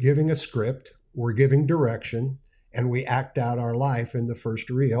 we're giving a script, we're giving direction, and we act out our life in the first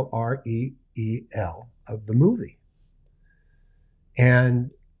reel, REEL, of the movie.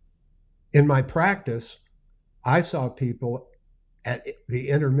 And in my practice, I saw people at the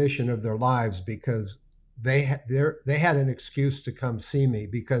intermission of their lives because they had an excuse to come see me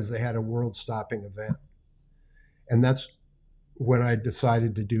because they had a world-stopping event. And that's when I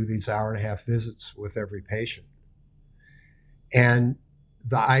decided to do these hour-and-a-half visits with every patient. And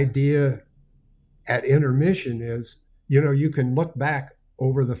the idea at intermission is, you know, you can look back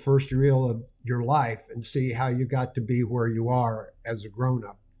over the first reel of your life and see how you got to be where you are as a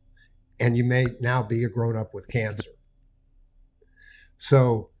grown-up. And you may now be a grown-up with cancer.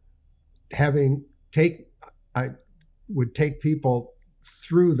 So I would take people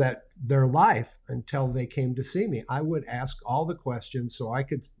through their life until they came to see me. I would ask all the questions so I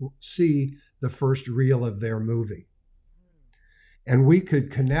could see the first reel of their movie. And we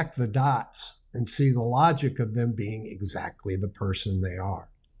could connect the dots and see the logic of them being exactly the person they are.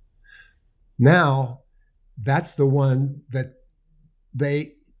 Now, that's the one that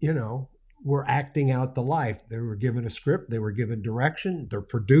they, you know, were acting out the life. They were given a script, they were given direction, their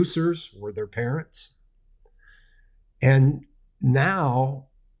producers were their parents. And now,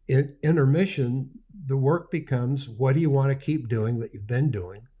 in intermission, the work becomes, what do you want to keep doing that you've been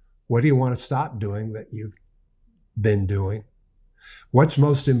doing? What do you want to stop doing that you've been doing? What's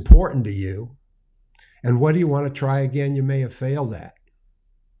most important to you? And what do you want to try again you may have failed at?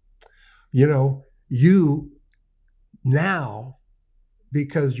 You know, you now,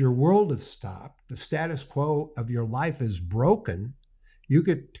 because your world has stopped, the status quo of your life is broken, you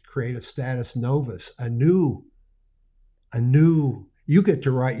get to create a status novus, you get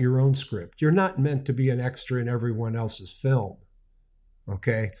to write your own script. You're not meant to be an extra in everyone else's film,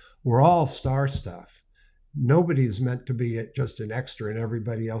 okay? We're all star stuff. Nobody is meant to be just an extra in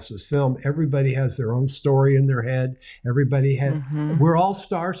everybody else's film. Everybody has their own story in their head. Everybody has, we're all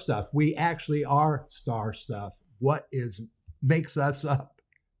star stuff. We actually are star stuff. What makes us up?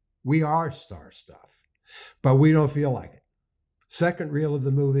 We are star stuff, but we don't feel like it. Second reel of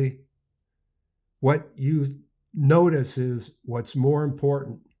the movie, what you notice is what's more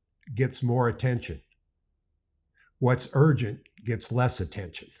important gets more attention. What's urgent gets less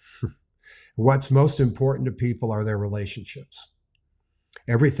attention. What's most important to people are their relationships.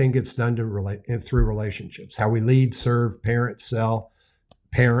 Everything gets done through relationships. How we lead, serve, parent, sell,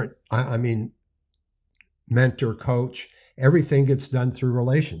 mentor, coach. Everything gets done through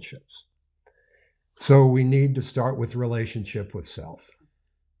relationships. So we need to start with relationship with self.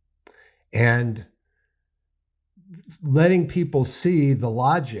 And letting people see the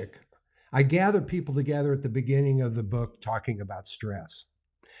logic. I gathered people together at the beginning of the book talking about stress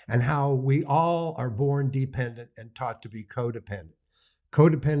and how we all are born dependent and taught to be codependent.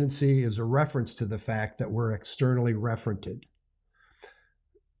 Codependency is a reference to the fact that we're externally referented.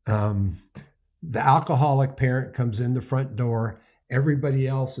 The alcoholic parent comes in the front door. Everybody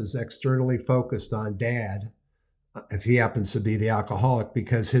else is externally focused on dad, if he happens to be the alcoholic,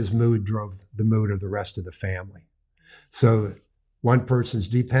 because his mood drove the mood of the rest of the family. So one person's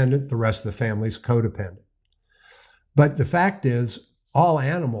dependent, the rest of the family's codependent. But the fact is, all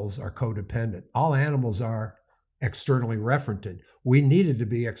animals are codependent. All animals are externally referented. We needed to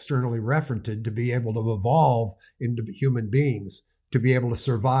be externally referented to be able to evolve into human beings, to be able to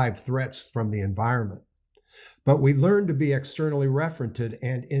survive threats from the environment. But we learned to be externally referented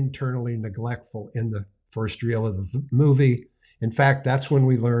and internally neglectful in the first reel of the movie, In fact, that's when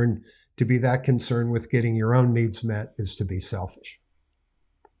we learn to be that concerned with getting your own needs met is to be selfish.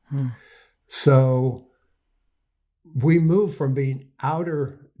 So we move from being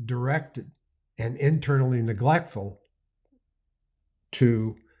outer directed and internally neglectful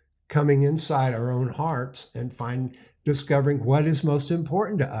to coming inside our own hearts and discovering what is most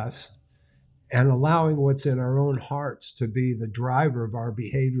important to us and allowing what's in our own hearts to be the driver of our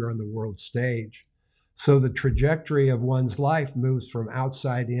behavior on the world stage. So the trajectory of one's life moves from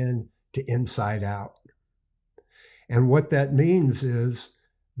outside in to inside out. And what that means is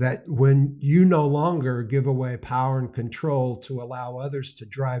that when you no longer give away power and control to allow others to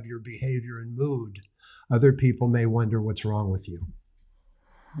drive your behavior and mood, other people may wonder what's wrong with you.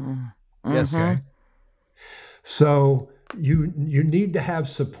 Yes. Okay. So you need to have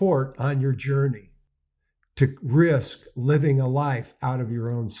support on your journey to risk living a life out of your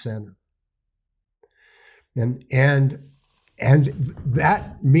own center. And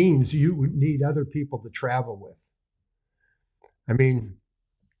that means you need other people to travel with. I mean,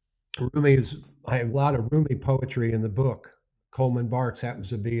 I have a lot of Rumi poetry in the book. Coleman Barks happens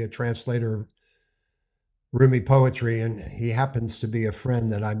to be a translator of Rumi poetry, and he happens to be a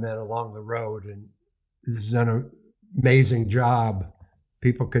friend that I met along the road, and has done an amazing job.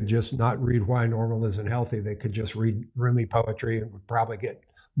 People could just not read Why Normal Isn't Healthy. They could just read Rumi poetry and would probably get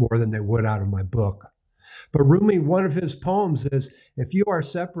more than they would out of my book. But Rumi, one of his poems is, if you are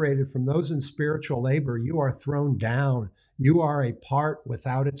separated from those in spiritual labor, you are thrown down. You are a part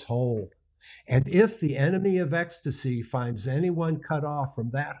without its whole. And if the enemy of ecstasy finds anyone cut off from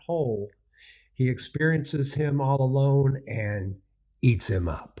that whole, he experiences him all alone and eats him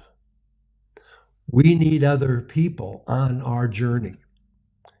up. We need other people on our journey.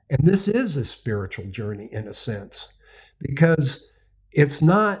 And this is a spiritual journey in a sense, because it's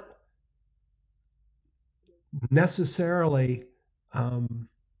not necessarily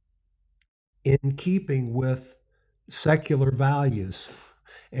in keeping with secular values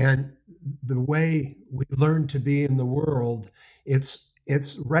and the way we learn to be in the world. It's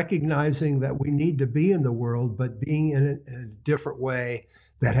recognizing that we need to be in the world, but being in it in a different way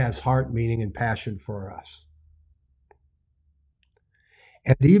that has heart, meaning, and passion for us.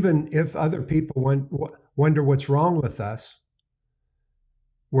 And even if other people wonder what's wrong with us,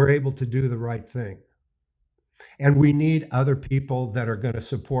 we're able to do the right thing. And we need other people that are going to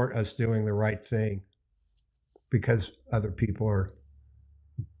support us doing the right thing, because other people are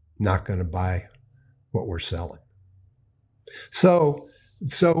not going to buy what we're selling. So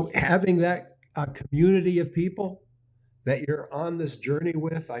having that community of people that you're on this journey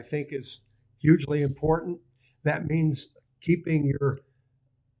with, I think, is hugely important. That means keeping your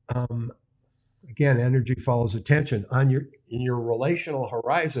again, energy follows attention. In your relational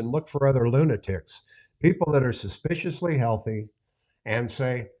horizon, look for other lunatics, people that are suspiciously healthy, and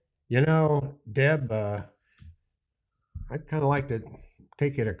say, Deb, I'd kind of like to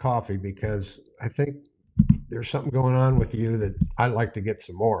take you to coffee because I think there's something going on with you that I'd like to get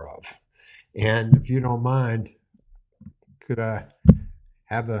some more of. And if you don't mind, could I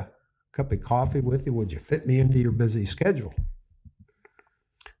have a cup of coffee with you? Would you fit me into your busy schedule?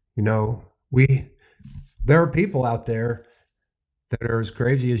 There are people out there that are as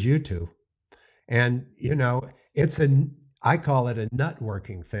crazy as you two. And, I call it a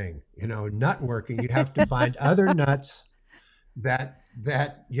nutworking thing. Nutworking, you have to find other nuts that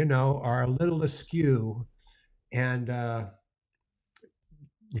are a little askew and,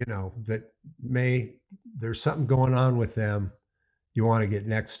 there's something going on with them you want to get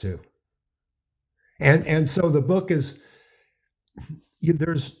next to. And so the book is,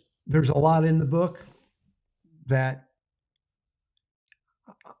 there's a lot in the book that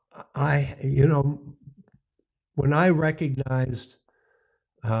when I recognized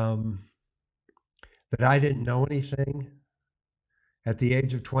that I didn't know anything at the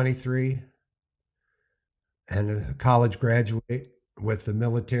age of 23 and a college graduate with the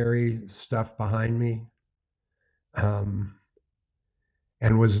military stuff behind me,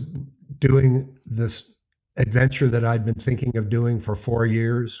 and was doing this adventure that I'd been thinking of doing for 4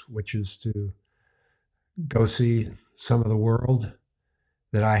 years, which is to go see some of the world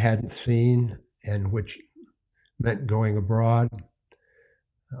that I hadn't seen, and which meant going abroad.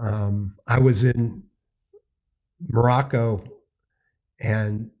 I was in Morocco,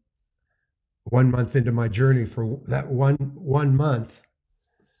 and 1 month into my journey, for that one month,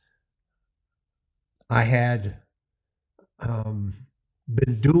 I had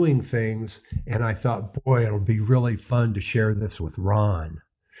been doing things, and I thought, boy, it'll be really fun to share this with Ron.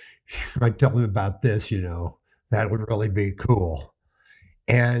 If I tell him about this, that would really be cool.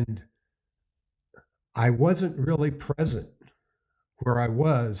 And I wasn't really present where I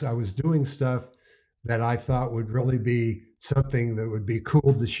was doing stuff that I thought would really be something that would be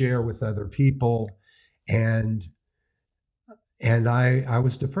cool to share with other people. And I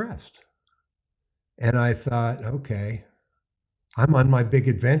was depressed. And I thought, okay, I'm on my big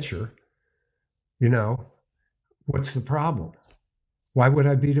adventure. You know, what's the problem? Why would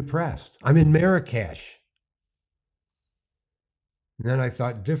I be depressed? I'm in Marrakesh. And then I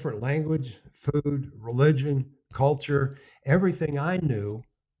thought different language, food, religion, culture, everything I knew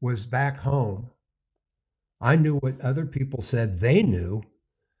was back home. I knew what other people said they knew,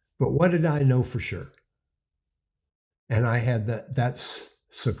 but what did I know for sure? And I had that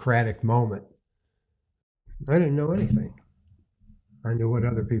Socratic moment. I didn't know anything. I knew what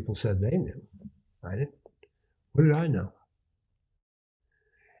other people said they knew. I didn't. What did I know?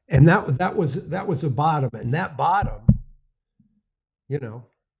 And that was a bottom. And that bottom, you know,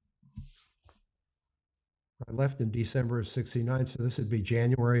 I left in December of '69, so this would be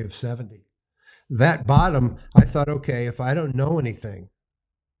January of '70. That bottom, I thought, okay, if I don't know anything,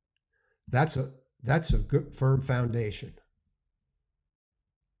 that's a good firm foundation.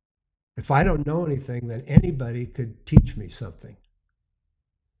 If I don't know anything, then anybody could teach me something.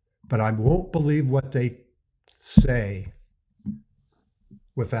 But I won't believe what they say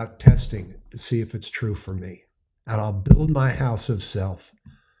without testing it to see if it's true for me. And I'll build my house of self,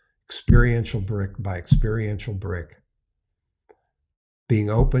 experiential brick by experiential brick, being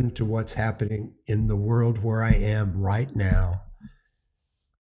open to what's happening in the world where I am right now,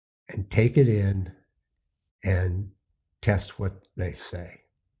 and take it in and test what they say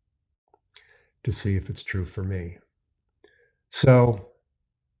to see if it's true for me. So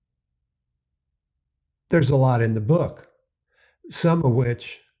there's a lot in the book, some of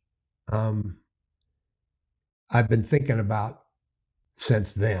which I've been thinking about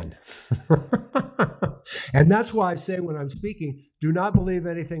since then. And that's why I say when I'm speaking, do not believe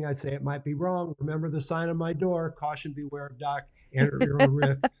anything I say. It might be wrong. Remember the sign on my door, caution, beware of Doc, enter at your own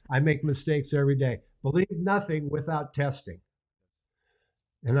risk. I make mistakes every day. Believe nothing without testing.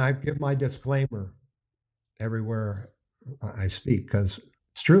 And I give my disclaimer everywhere I speak because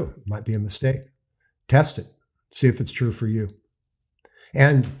it's true. It might be a mistake. Test it. See if it's true for you.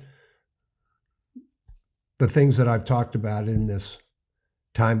 And the things that I've talked about in this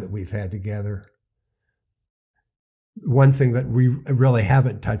time that we've had together, one thing that we really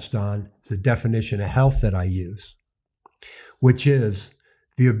haven't touched on is the definition of health that I use, which is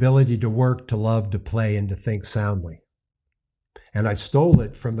the ability to work, to love, to play, and to think soundly. And I stole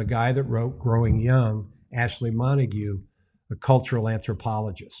it from the guy that wrote Growing Young, Ashley Montague, a cultural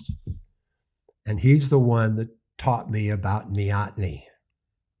anthropologist. And he's the one that taught me about neoteny.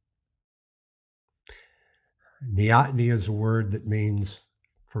 Neoteny is a word that means,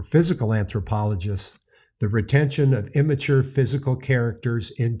 for physical anthropologists, the retention of immature physical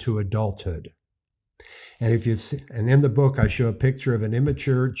characters into adulthood. And in the book, I show a picture of an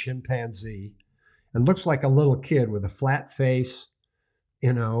immature chimpanzee, and looks like a little kid with a flat face,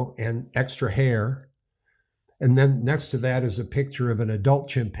 and extra hair. And then next to that is a picture of an adult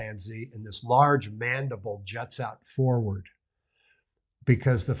chimpanzee, and this large mandible juts out forward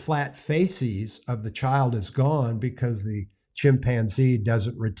because the flat facies of the child is gone because the chimpanzee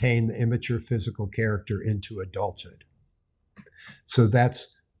doesn't retain the immature physical character into adulthood. So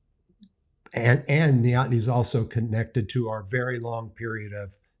and neoteny is also connected to our very long period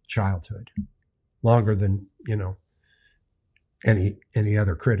of childhood, longer than, any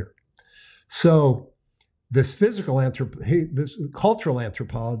other critter. So this cultural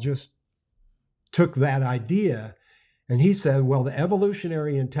anthropologist took that idea and he said, well, the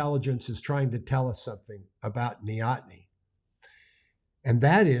evolutionary intelligence is trying to tell us something about neoteny. And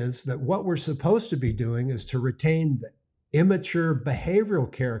that is that what we're supposed to be doing is to retain the immature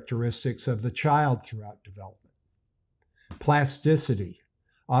behavioral characteristics of the child throughout development. Plasticity,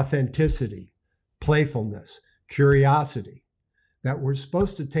 authenticity, playfulness, curiosity. That we're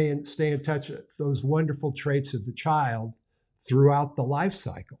supposed to stay in touch with those wonderful traits of the child throughout the life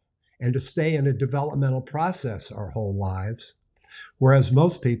cycle and to stay in a developmental process our whole lives. Whereas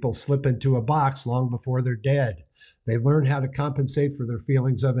most people slip into a box long before they're dead. They've learned how to compensate for their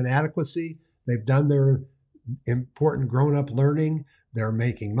feelings of inadequacy. They've done their important grown-up learning. They're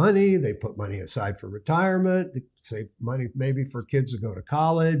making money. They put money aside for retirement. They save money maybe for kids to go to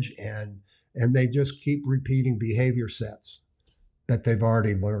college. And they just keep repeating behavior sets that they've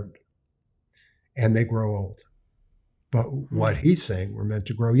already learned. And they grow old. But what he's saying, we're meant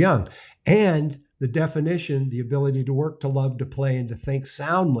to grow young. And the definition, the ability to work, to love, to play, and to think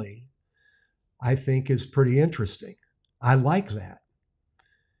soundly, I think is pretty interesting. I like that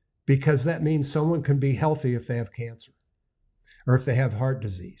because that means someone can be healthy if they have cancer. or if they have heart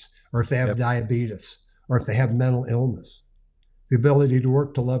disease, or if they have Yep. diabetes, or if they have mental illness. The ability to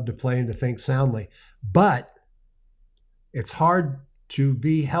work, to love, to play, and to think soundly. But it's hard to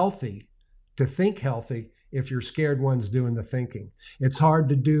be healthy, to think healthy, if your scared one's doing the thinking. It's hard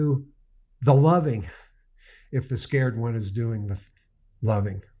to do the loving if the scared one is doing the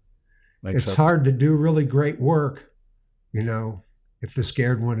loving. It's hard to do really great work, if the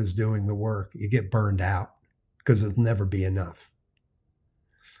scared one is doing the work. You get burned out because it'll never be enough.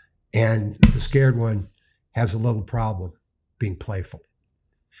 And the scared one has a little problem being playful.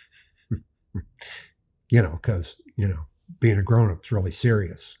 Because, being a grown-up is really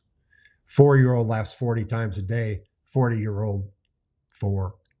serious. 4-year-old laughs 40 times a day, 40-year-old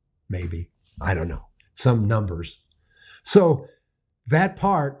 4, maybe. I don't know. Some numbers. So that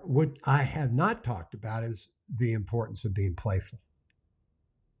part, what I have not talked about, is the importance of being playful.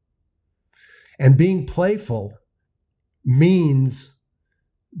 And being playful means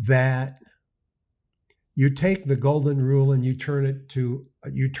that you take the golden rule and you turn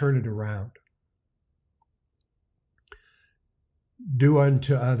it around. Do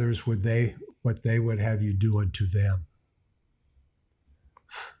unto others what they would have you do unto them.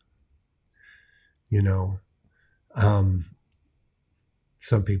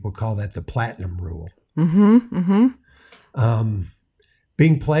 Some people call that the platinum rule.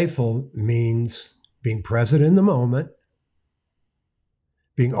 Being playful means being present in the moment,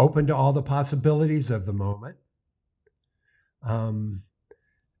 being open to all the possibilities of the moment,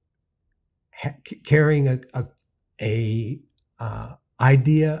 carrying a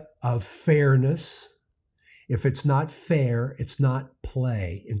idea of fairness. If it's not fair, it's not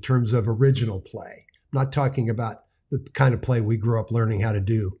play in terms of original play. I'm not talking about the kind of play we grew up learning how to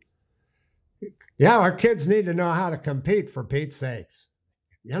do. Yeah, our kids need to know how to compete, for Pete's sakes.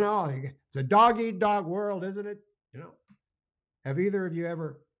 It's a dog-eat-dog world, isn't it? Have either of you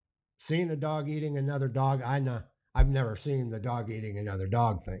ever seen a dog eating another dog? I've never seen the dog eating another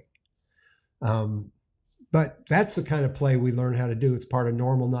dog thing. But that's the kind of play we learn how to do. It's part of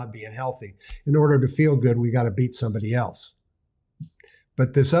normal not being healthy. In order to feel good, we got to beat somebody else.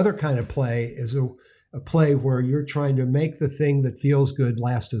 But this other kind of play is a play where you're trying to make the thing that feels good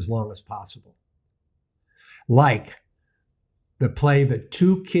last as long as possible. Like the play that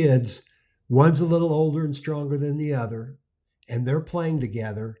two kids, one's a little older and stronger than the other, and they're playing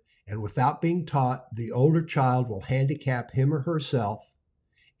together, and without being taught, the older child will handicap him or herself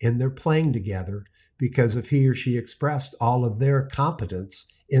in their playing together, because if he or she expressed all of their competence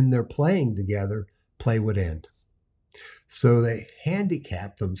in their playing together, play would end. So they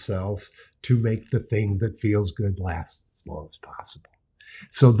handicap themselves to make the thing that feels good last as long as possible.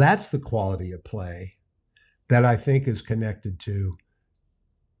 So that's the quality of play that I think is connected to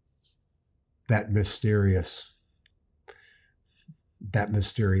that mysterious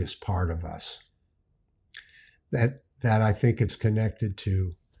part of us. That I think it's connected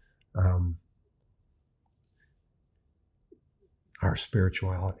to our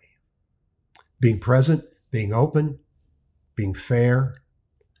spirituality. Being present, being open, being fair,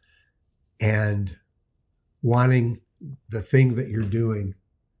 and wanting the thing that you're doing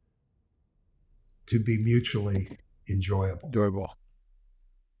to be mutually enjoyable.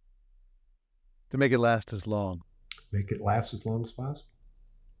 To make it last as long. Make it last as long as possible.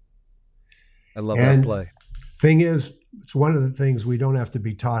 I love that play. Thing is, it's one of the things we don't have to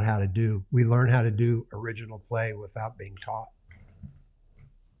be taught how to do. We learn how to do original play without being taught.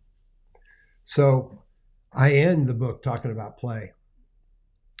 So I end the book talking about play.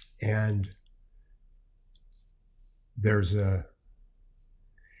 And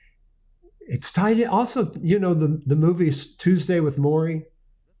it's tied in also, the movies Tuesday with Morrie,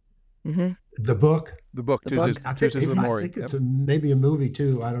 the book. Tuesdays with Morrie. I think it's maybe a movie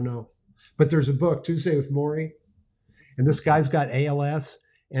too. I don't know. But there's a book, Tuesday with Morrie. And this guy's got ALS,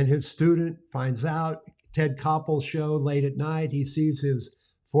 and his student finds out. Ted Koppel's show late at night. He sees his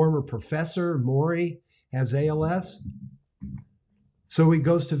former professor, Morrie, has ALS. So he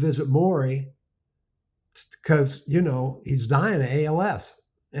goes to visit Morrie because, he's dying of ALS.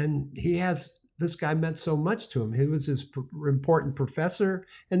 And this guy meant so much to him. He was his important professor.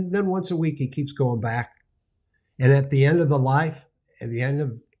 And then once a week, he keeps going back. And at the end of the life, at the end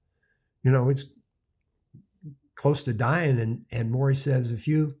of, he's close to dying. And Morrie says, if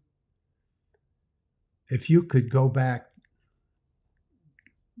you could go back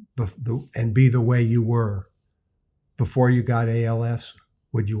and be the way you were before you got ALS,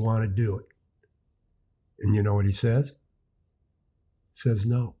 would you want to do it? And you know what he says? He says,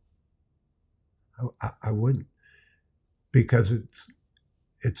 no, I wouldn't, because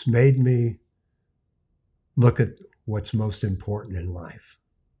it's made me look at what's most important in life.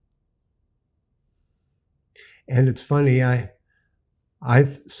 And it's funny, I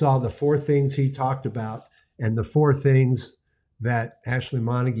saw the 4 things he talked about and the 4 things that Ashley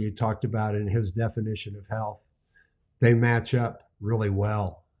Montague talked about in his definition of health. They match up really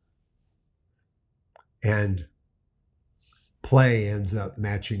well. And play ends up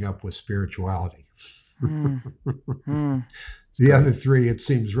matching up with spirituality. The other 3, it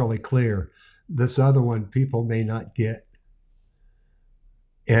seems really clear. This other one, people may not get.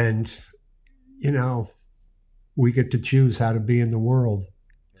 And, we get to choose how to be in the world.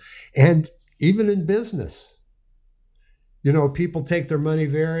 And even in business, people take their money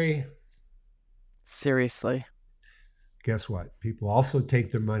very seriously. Guess what? People also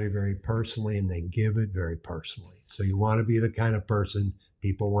take their money very personally, and they give it very personally. So you want to be the kind of person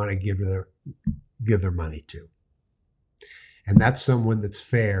people want to give their money to. And that's someone that's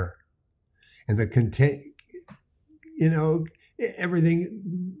fair and that can take,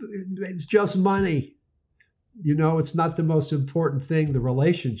 everything. It's just money. It's not the most important thing. The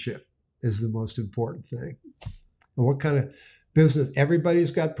relationship is the most important thing. And what kind of business? Everybody's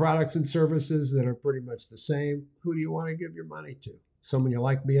got products and services that are pretty much the same. Who do you want to give your money to? Someone you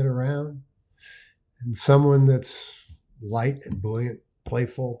like being around, and someone that's light and buoyant,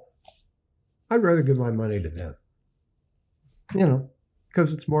 playful. I'd rather give my money to them,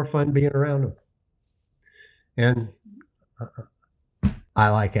 because it's more fun being around them. And I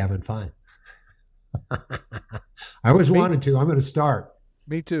like having fun. I always wanted to. I'm going to start.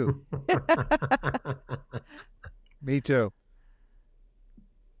 Me too. Me too.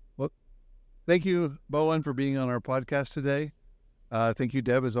 Well, thank you, Bowen, for being on our podcast today. Thank you,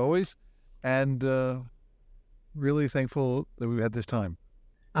 Deb, as always. And really thankful that we've had this time.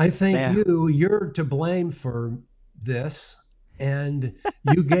 I thank you. You're to blame for this. And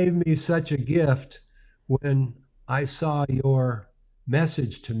you gave me such a gift when I saw your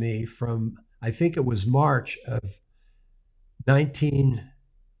message to me from, I think it was March of 2018.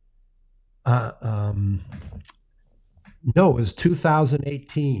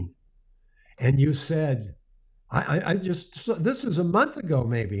 And you said, this is a month ago,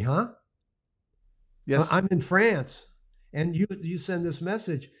 maybe, huh? Yes. I'm in France. And you send this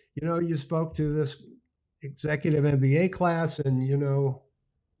message, you spoke to this executive MBA class and,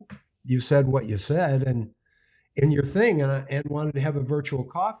 you said what you said and in your thing and wanted to have a virtual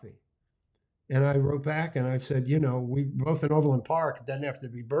coffee. And I wrote back and I said, we both in Overland Park, it doesn't have to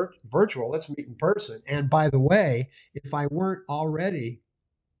be virtual. Let's meet in person. And by the way, if I weren't already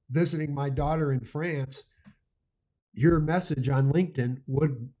visiting my daughter in France, your message on LinkedIn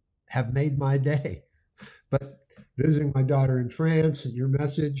would have made my day. But visiting my daughter in France, your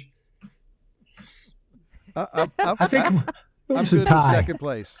message, I think I'm good in second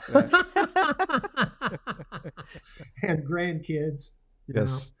place. And grandkids.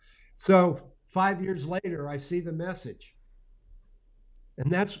 Yes. So 5 years later, I see the message.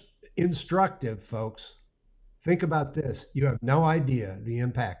 And that's instructive, folks. Think about this. You have no idea the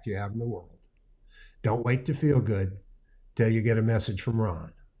impact you have in the world. Don't wait to feel good till you get a message from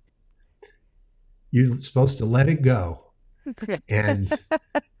Ron. You're supposed to let it go and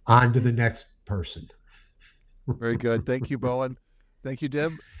on to the next person. Very good. Thank you, Bowen. Thank you,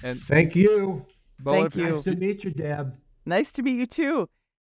 Deb. And thank you. Bowen, Thank you. Nice to meet you, Deb. Nice to meet you too.